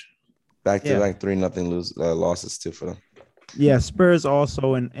disadvantage. Back to back 3-0 losses too for them. Yeah, Spurs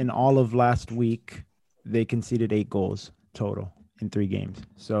also in all of last week they conceded 8 goals total in 3 games.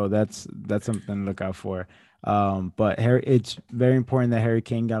 So that's something to look out for. But it's very important that Harry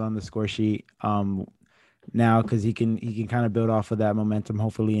Kane got on the score sheet now because he can kind of build off of that momentum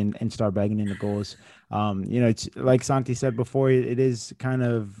hopefully and start bagging in the goals. It's like Santi said before, it is kind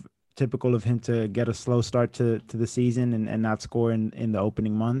of typical of him to get a slow start to the season and not score in the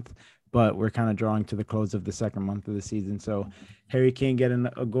opening month. But we're kind of drawing to the close of the second month of the season. So Harry Kane getting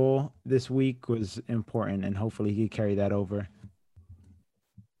a goal this week was important, and hopefully he carry that over.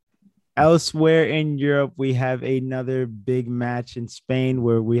 Elsewhere in Europe, we have another big match in Spain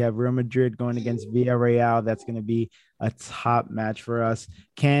where we have Real Madrid going against Villarreal. That's going to be a top match for us.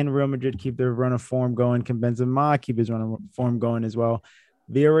 Can Real Madrid keep their run of form going? Can Benzema keep his run of form going as well?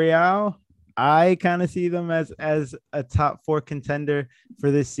 Villarreal, I kind of see them as a top 4 contender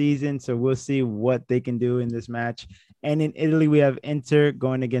for this season. So we'll see what they can do in this match. And in Italy, we have Inter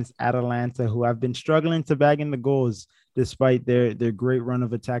going against Atalanta, who have been struggling to bag in the goals despite their great run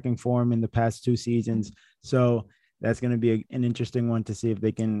of attacking form in the past 2 seasons. So that's going to be an interesting one to see if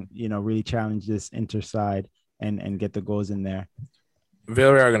they can, really challenge this Inter side and get the goals in there.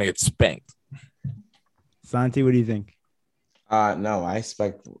 Villarreal are going to get spanked. Santi, what do you think? No, I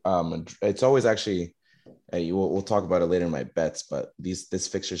expect it's always actually we'll talk about it later in my bets, but this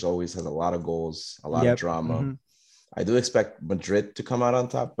fixtures always has a lot of goals, a lot of drama. Mm-hmm. I do expect Madrid to come out on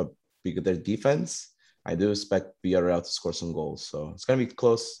top, but because of their defense, I do expect Villarreal to score some goals. So it's gonna be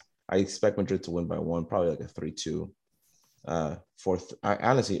close. I expect Madrid to win by 1, probably like a 3-2. 4th.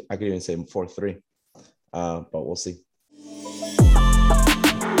 Honestly, I could even say 4-3. But we'll see.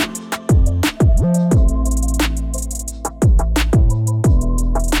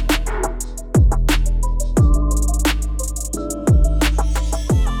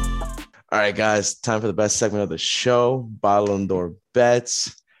 All right, guys, time for the best segment of the show, Ballon d'Or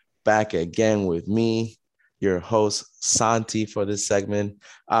Bets. Back again with me, your host, Santi, for this segment.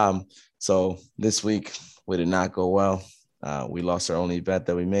 So this week, we did not go well. We lost our only bet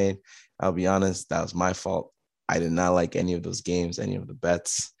that we made. I'll be honest, that was my fault. I did not like any of those games, any of the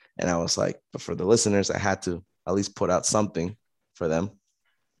bets. And I was like, but for the listeners, I had to at least put out something for them.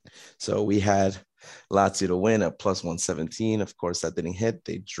 So we had Lazio to win at plus 117. Of course, that didn't hit.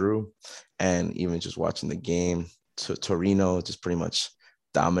 They drew. And even just watching the game, Torino just pretty much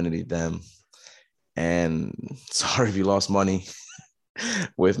dominated them. And sorry if you lost money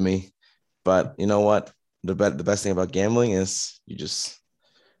with me. But you know what? The best thing about gambling is you just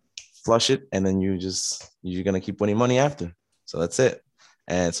flush it and then you're going to keep winning money after. So that's it.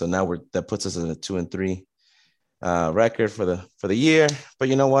 And so now that puts us in a 2-3 record for the year. But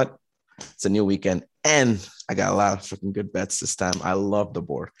you know what? It's a new weekend and I got a lot of freaking good bets this time. I love the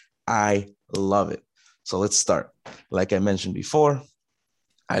board. I love it. So let's start. Like I mentioned before,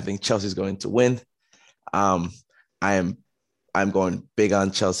 I think Chelsea's going to win. I'm going big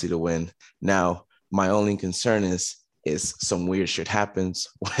on Chelsea to win. Now, my only concern is some weird shit happens,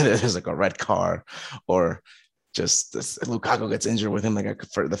 whether there's like a red card or just Lukaku gets injured with him like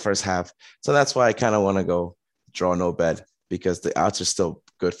for the first half. So that's why I kind of want to go draw no bet because the odds are still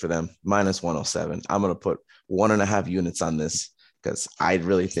good for them. Minus 107. I'm going to put 1.5 units on this because I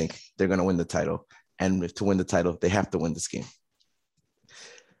really think they're going to win the title. And to win the title, they have to win this game.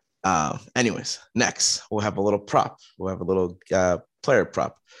 Anyways, next, we'll have a little prop. We'll have a little player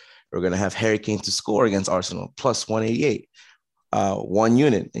prop. We're going to have Harry Kane to score against Arsenal, plus 188. 1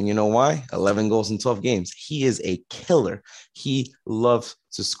 unit. And you know why? 11 goals in 12 games. He is a killer. He loves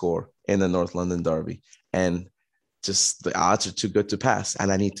to score in the North London Derby. And just the odds are too good to pass.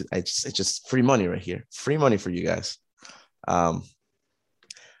 And it's just free money right here. Free money for you guys.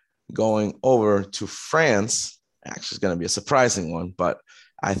 Going over to France, actually, it's going to be a surprising one, but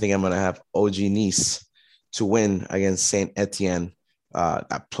I think I'm going to have OG Nice to win against Saint Etienne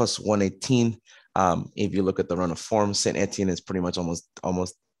at plus 118. If you look at the run of form, Saint Etienne is pretty much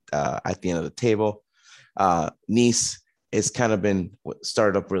almost at the end of the table. Nice has kind of been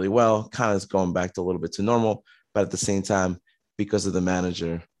started up really well, kind of is going back to a little bit to normal, but at the same time, because of the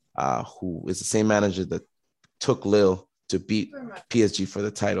manager, who is the same manager that took Lille to beat PSG for the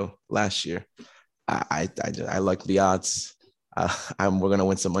title last year, I like the odds. We're going to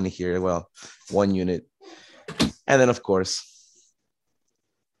win some money here. Well, 1 unit. And then, of course,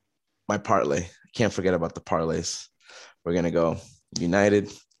 my parlay. Can't forget about the parlays. We're going to go United,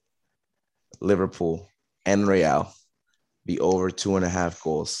 Liverpool, and Real. Be over 2.5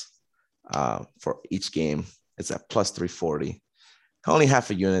 goals for each game. It's at plus 340. Only half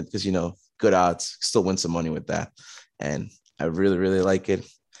a unit because, good odds. Still win some money with that. And I really, really like it.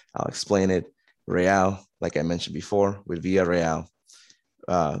 I'll explain it. Real, like I mentioned before, with Villarreal.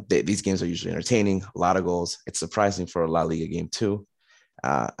 These games are usually entertaining, a lot of goals. It's surprising for a La Liga game too.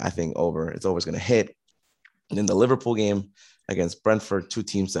 I think it's always going to hit. And then the Liverpool game against Brentford, two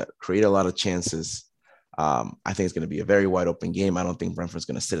teams that create a lot of chances. I think it's going to be a very wide open game. I don't think Brentford's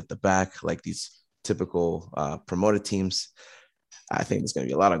going to sit at the back like these typical promoted teams. I think there's going to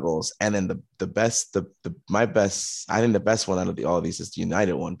be a lot of goals. And then I think the best one out of all of these is the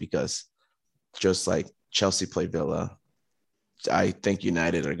United one, because just like Chelsea played Villa, I think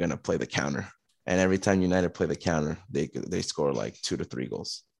United are going to play the counter. And every time United play the counter, they score like 2 to 3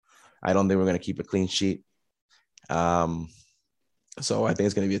 goals. I don't think we're going to keep a clean sheet. So I think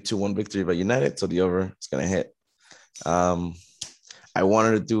it's going to be a 2-1 victory by United. So the over is going to hit. I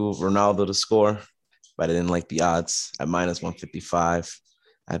wanted to do Ronaldo to score, but I didn't like the odds at minus 155.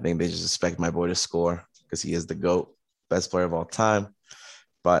 I think they just expect my boy to score because he is the GOAT, best player of all time.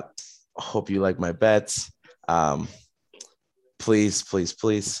 But I hope you like my bets. Please, please,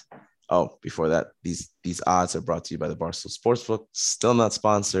 please. Oh, before that, these odds are brought to you by the Barstool Sportsbook, still not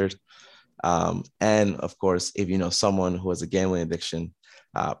sponsored. And of course, if you know someone who has a gambling addiction,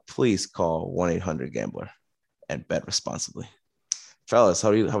 please call 1-800-GAMBLER and bet responsibly. Fellas,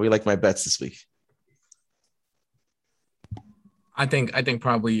 how do you like my bets this week? I think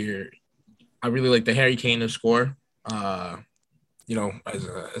probably I really like the Harry Kane to score. As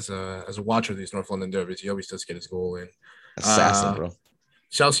a watcher of these North London derbies, he always does get his goal in. Assassin, bro.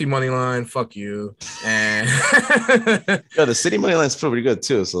 Chelsea money line, fuck you. And the City money line is pretty good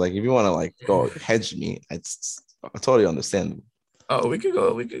too. So like, if you want to go hedge me, I totally understand. Oh, we could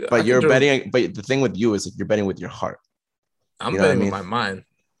go. But you're betting. But the thing with you is you're betting with your heart. I'm betting with my mind.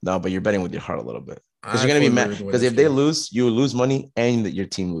 No, but you're betting with your heart a little bit because you're gonna be mad. Because if they lose, you will lose money, and your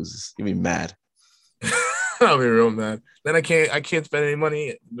team loses. You'll be mad. I'll be real mad. Then I can't spend any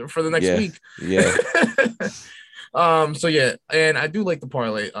money for the next week. Yeah. So yeah, and I do like the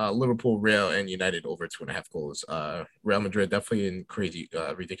parlay, Liverpool, Real, and United over 2.5 goals. Real Madrid definitely in crazy,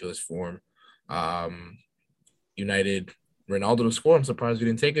 ridiculous form. United, Ronaldo to score. I'm surprised you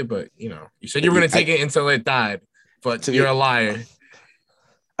didn't take it, but you said you were gonna take it until it died, but you're a liar.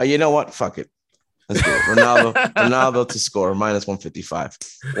 You know what? Fuck it. Let's do it. Ronaldo to score minus 155.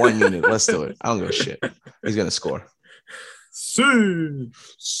 1 unit. Let's do it. I don't give a shit. He's gonna score. See.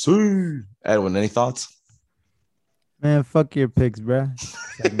 Edwin, any thoughts? Man, fuck your picks, bro.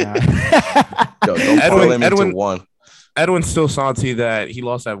 Like, nah. Yo, don't pull him into one. Edwin's still salty that he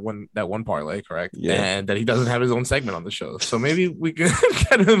lost that one parlay, correct? Yeah. And that he doesn't have his own segment on the show. So maybe we can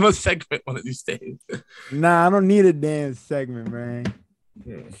get him a segment one of these days. Nah, I don't need a damn segment, man.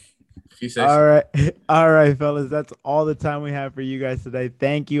 All right, fellas. That's all the time we have for you guys today.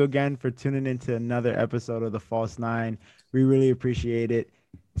 Thank you again for tuning into another episode of The False Nine. We really appreciate it.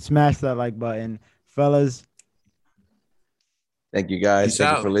 Smash that like button, fellas. Thank you, guys.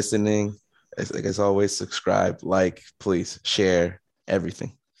 Thank you for listening. As always, subscribe, like, please, share,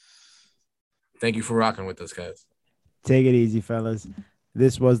 everything. Thank you for rocking with us, guys. Take it easy, fellas.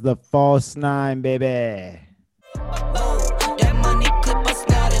 This was The False Nine, baby.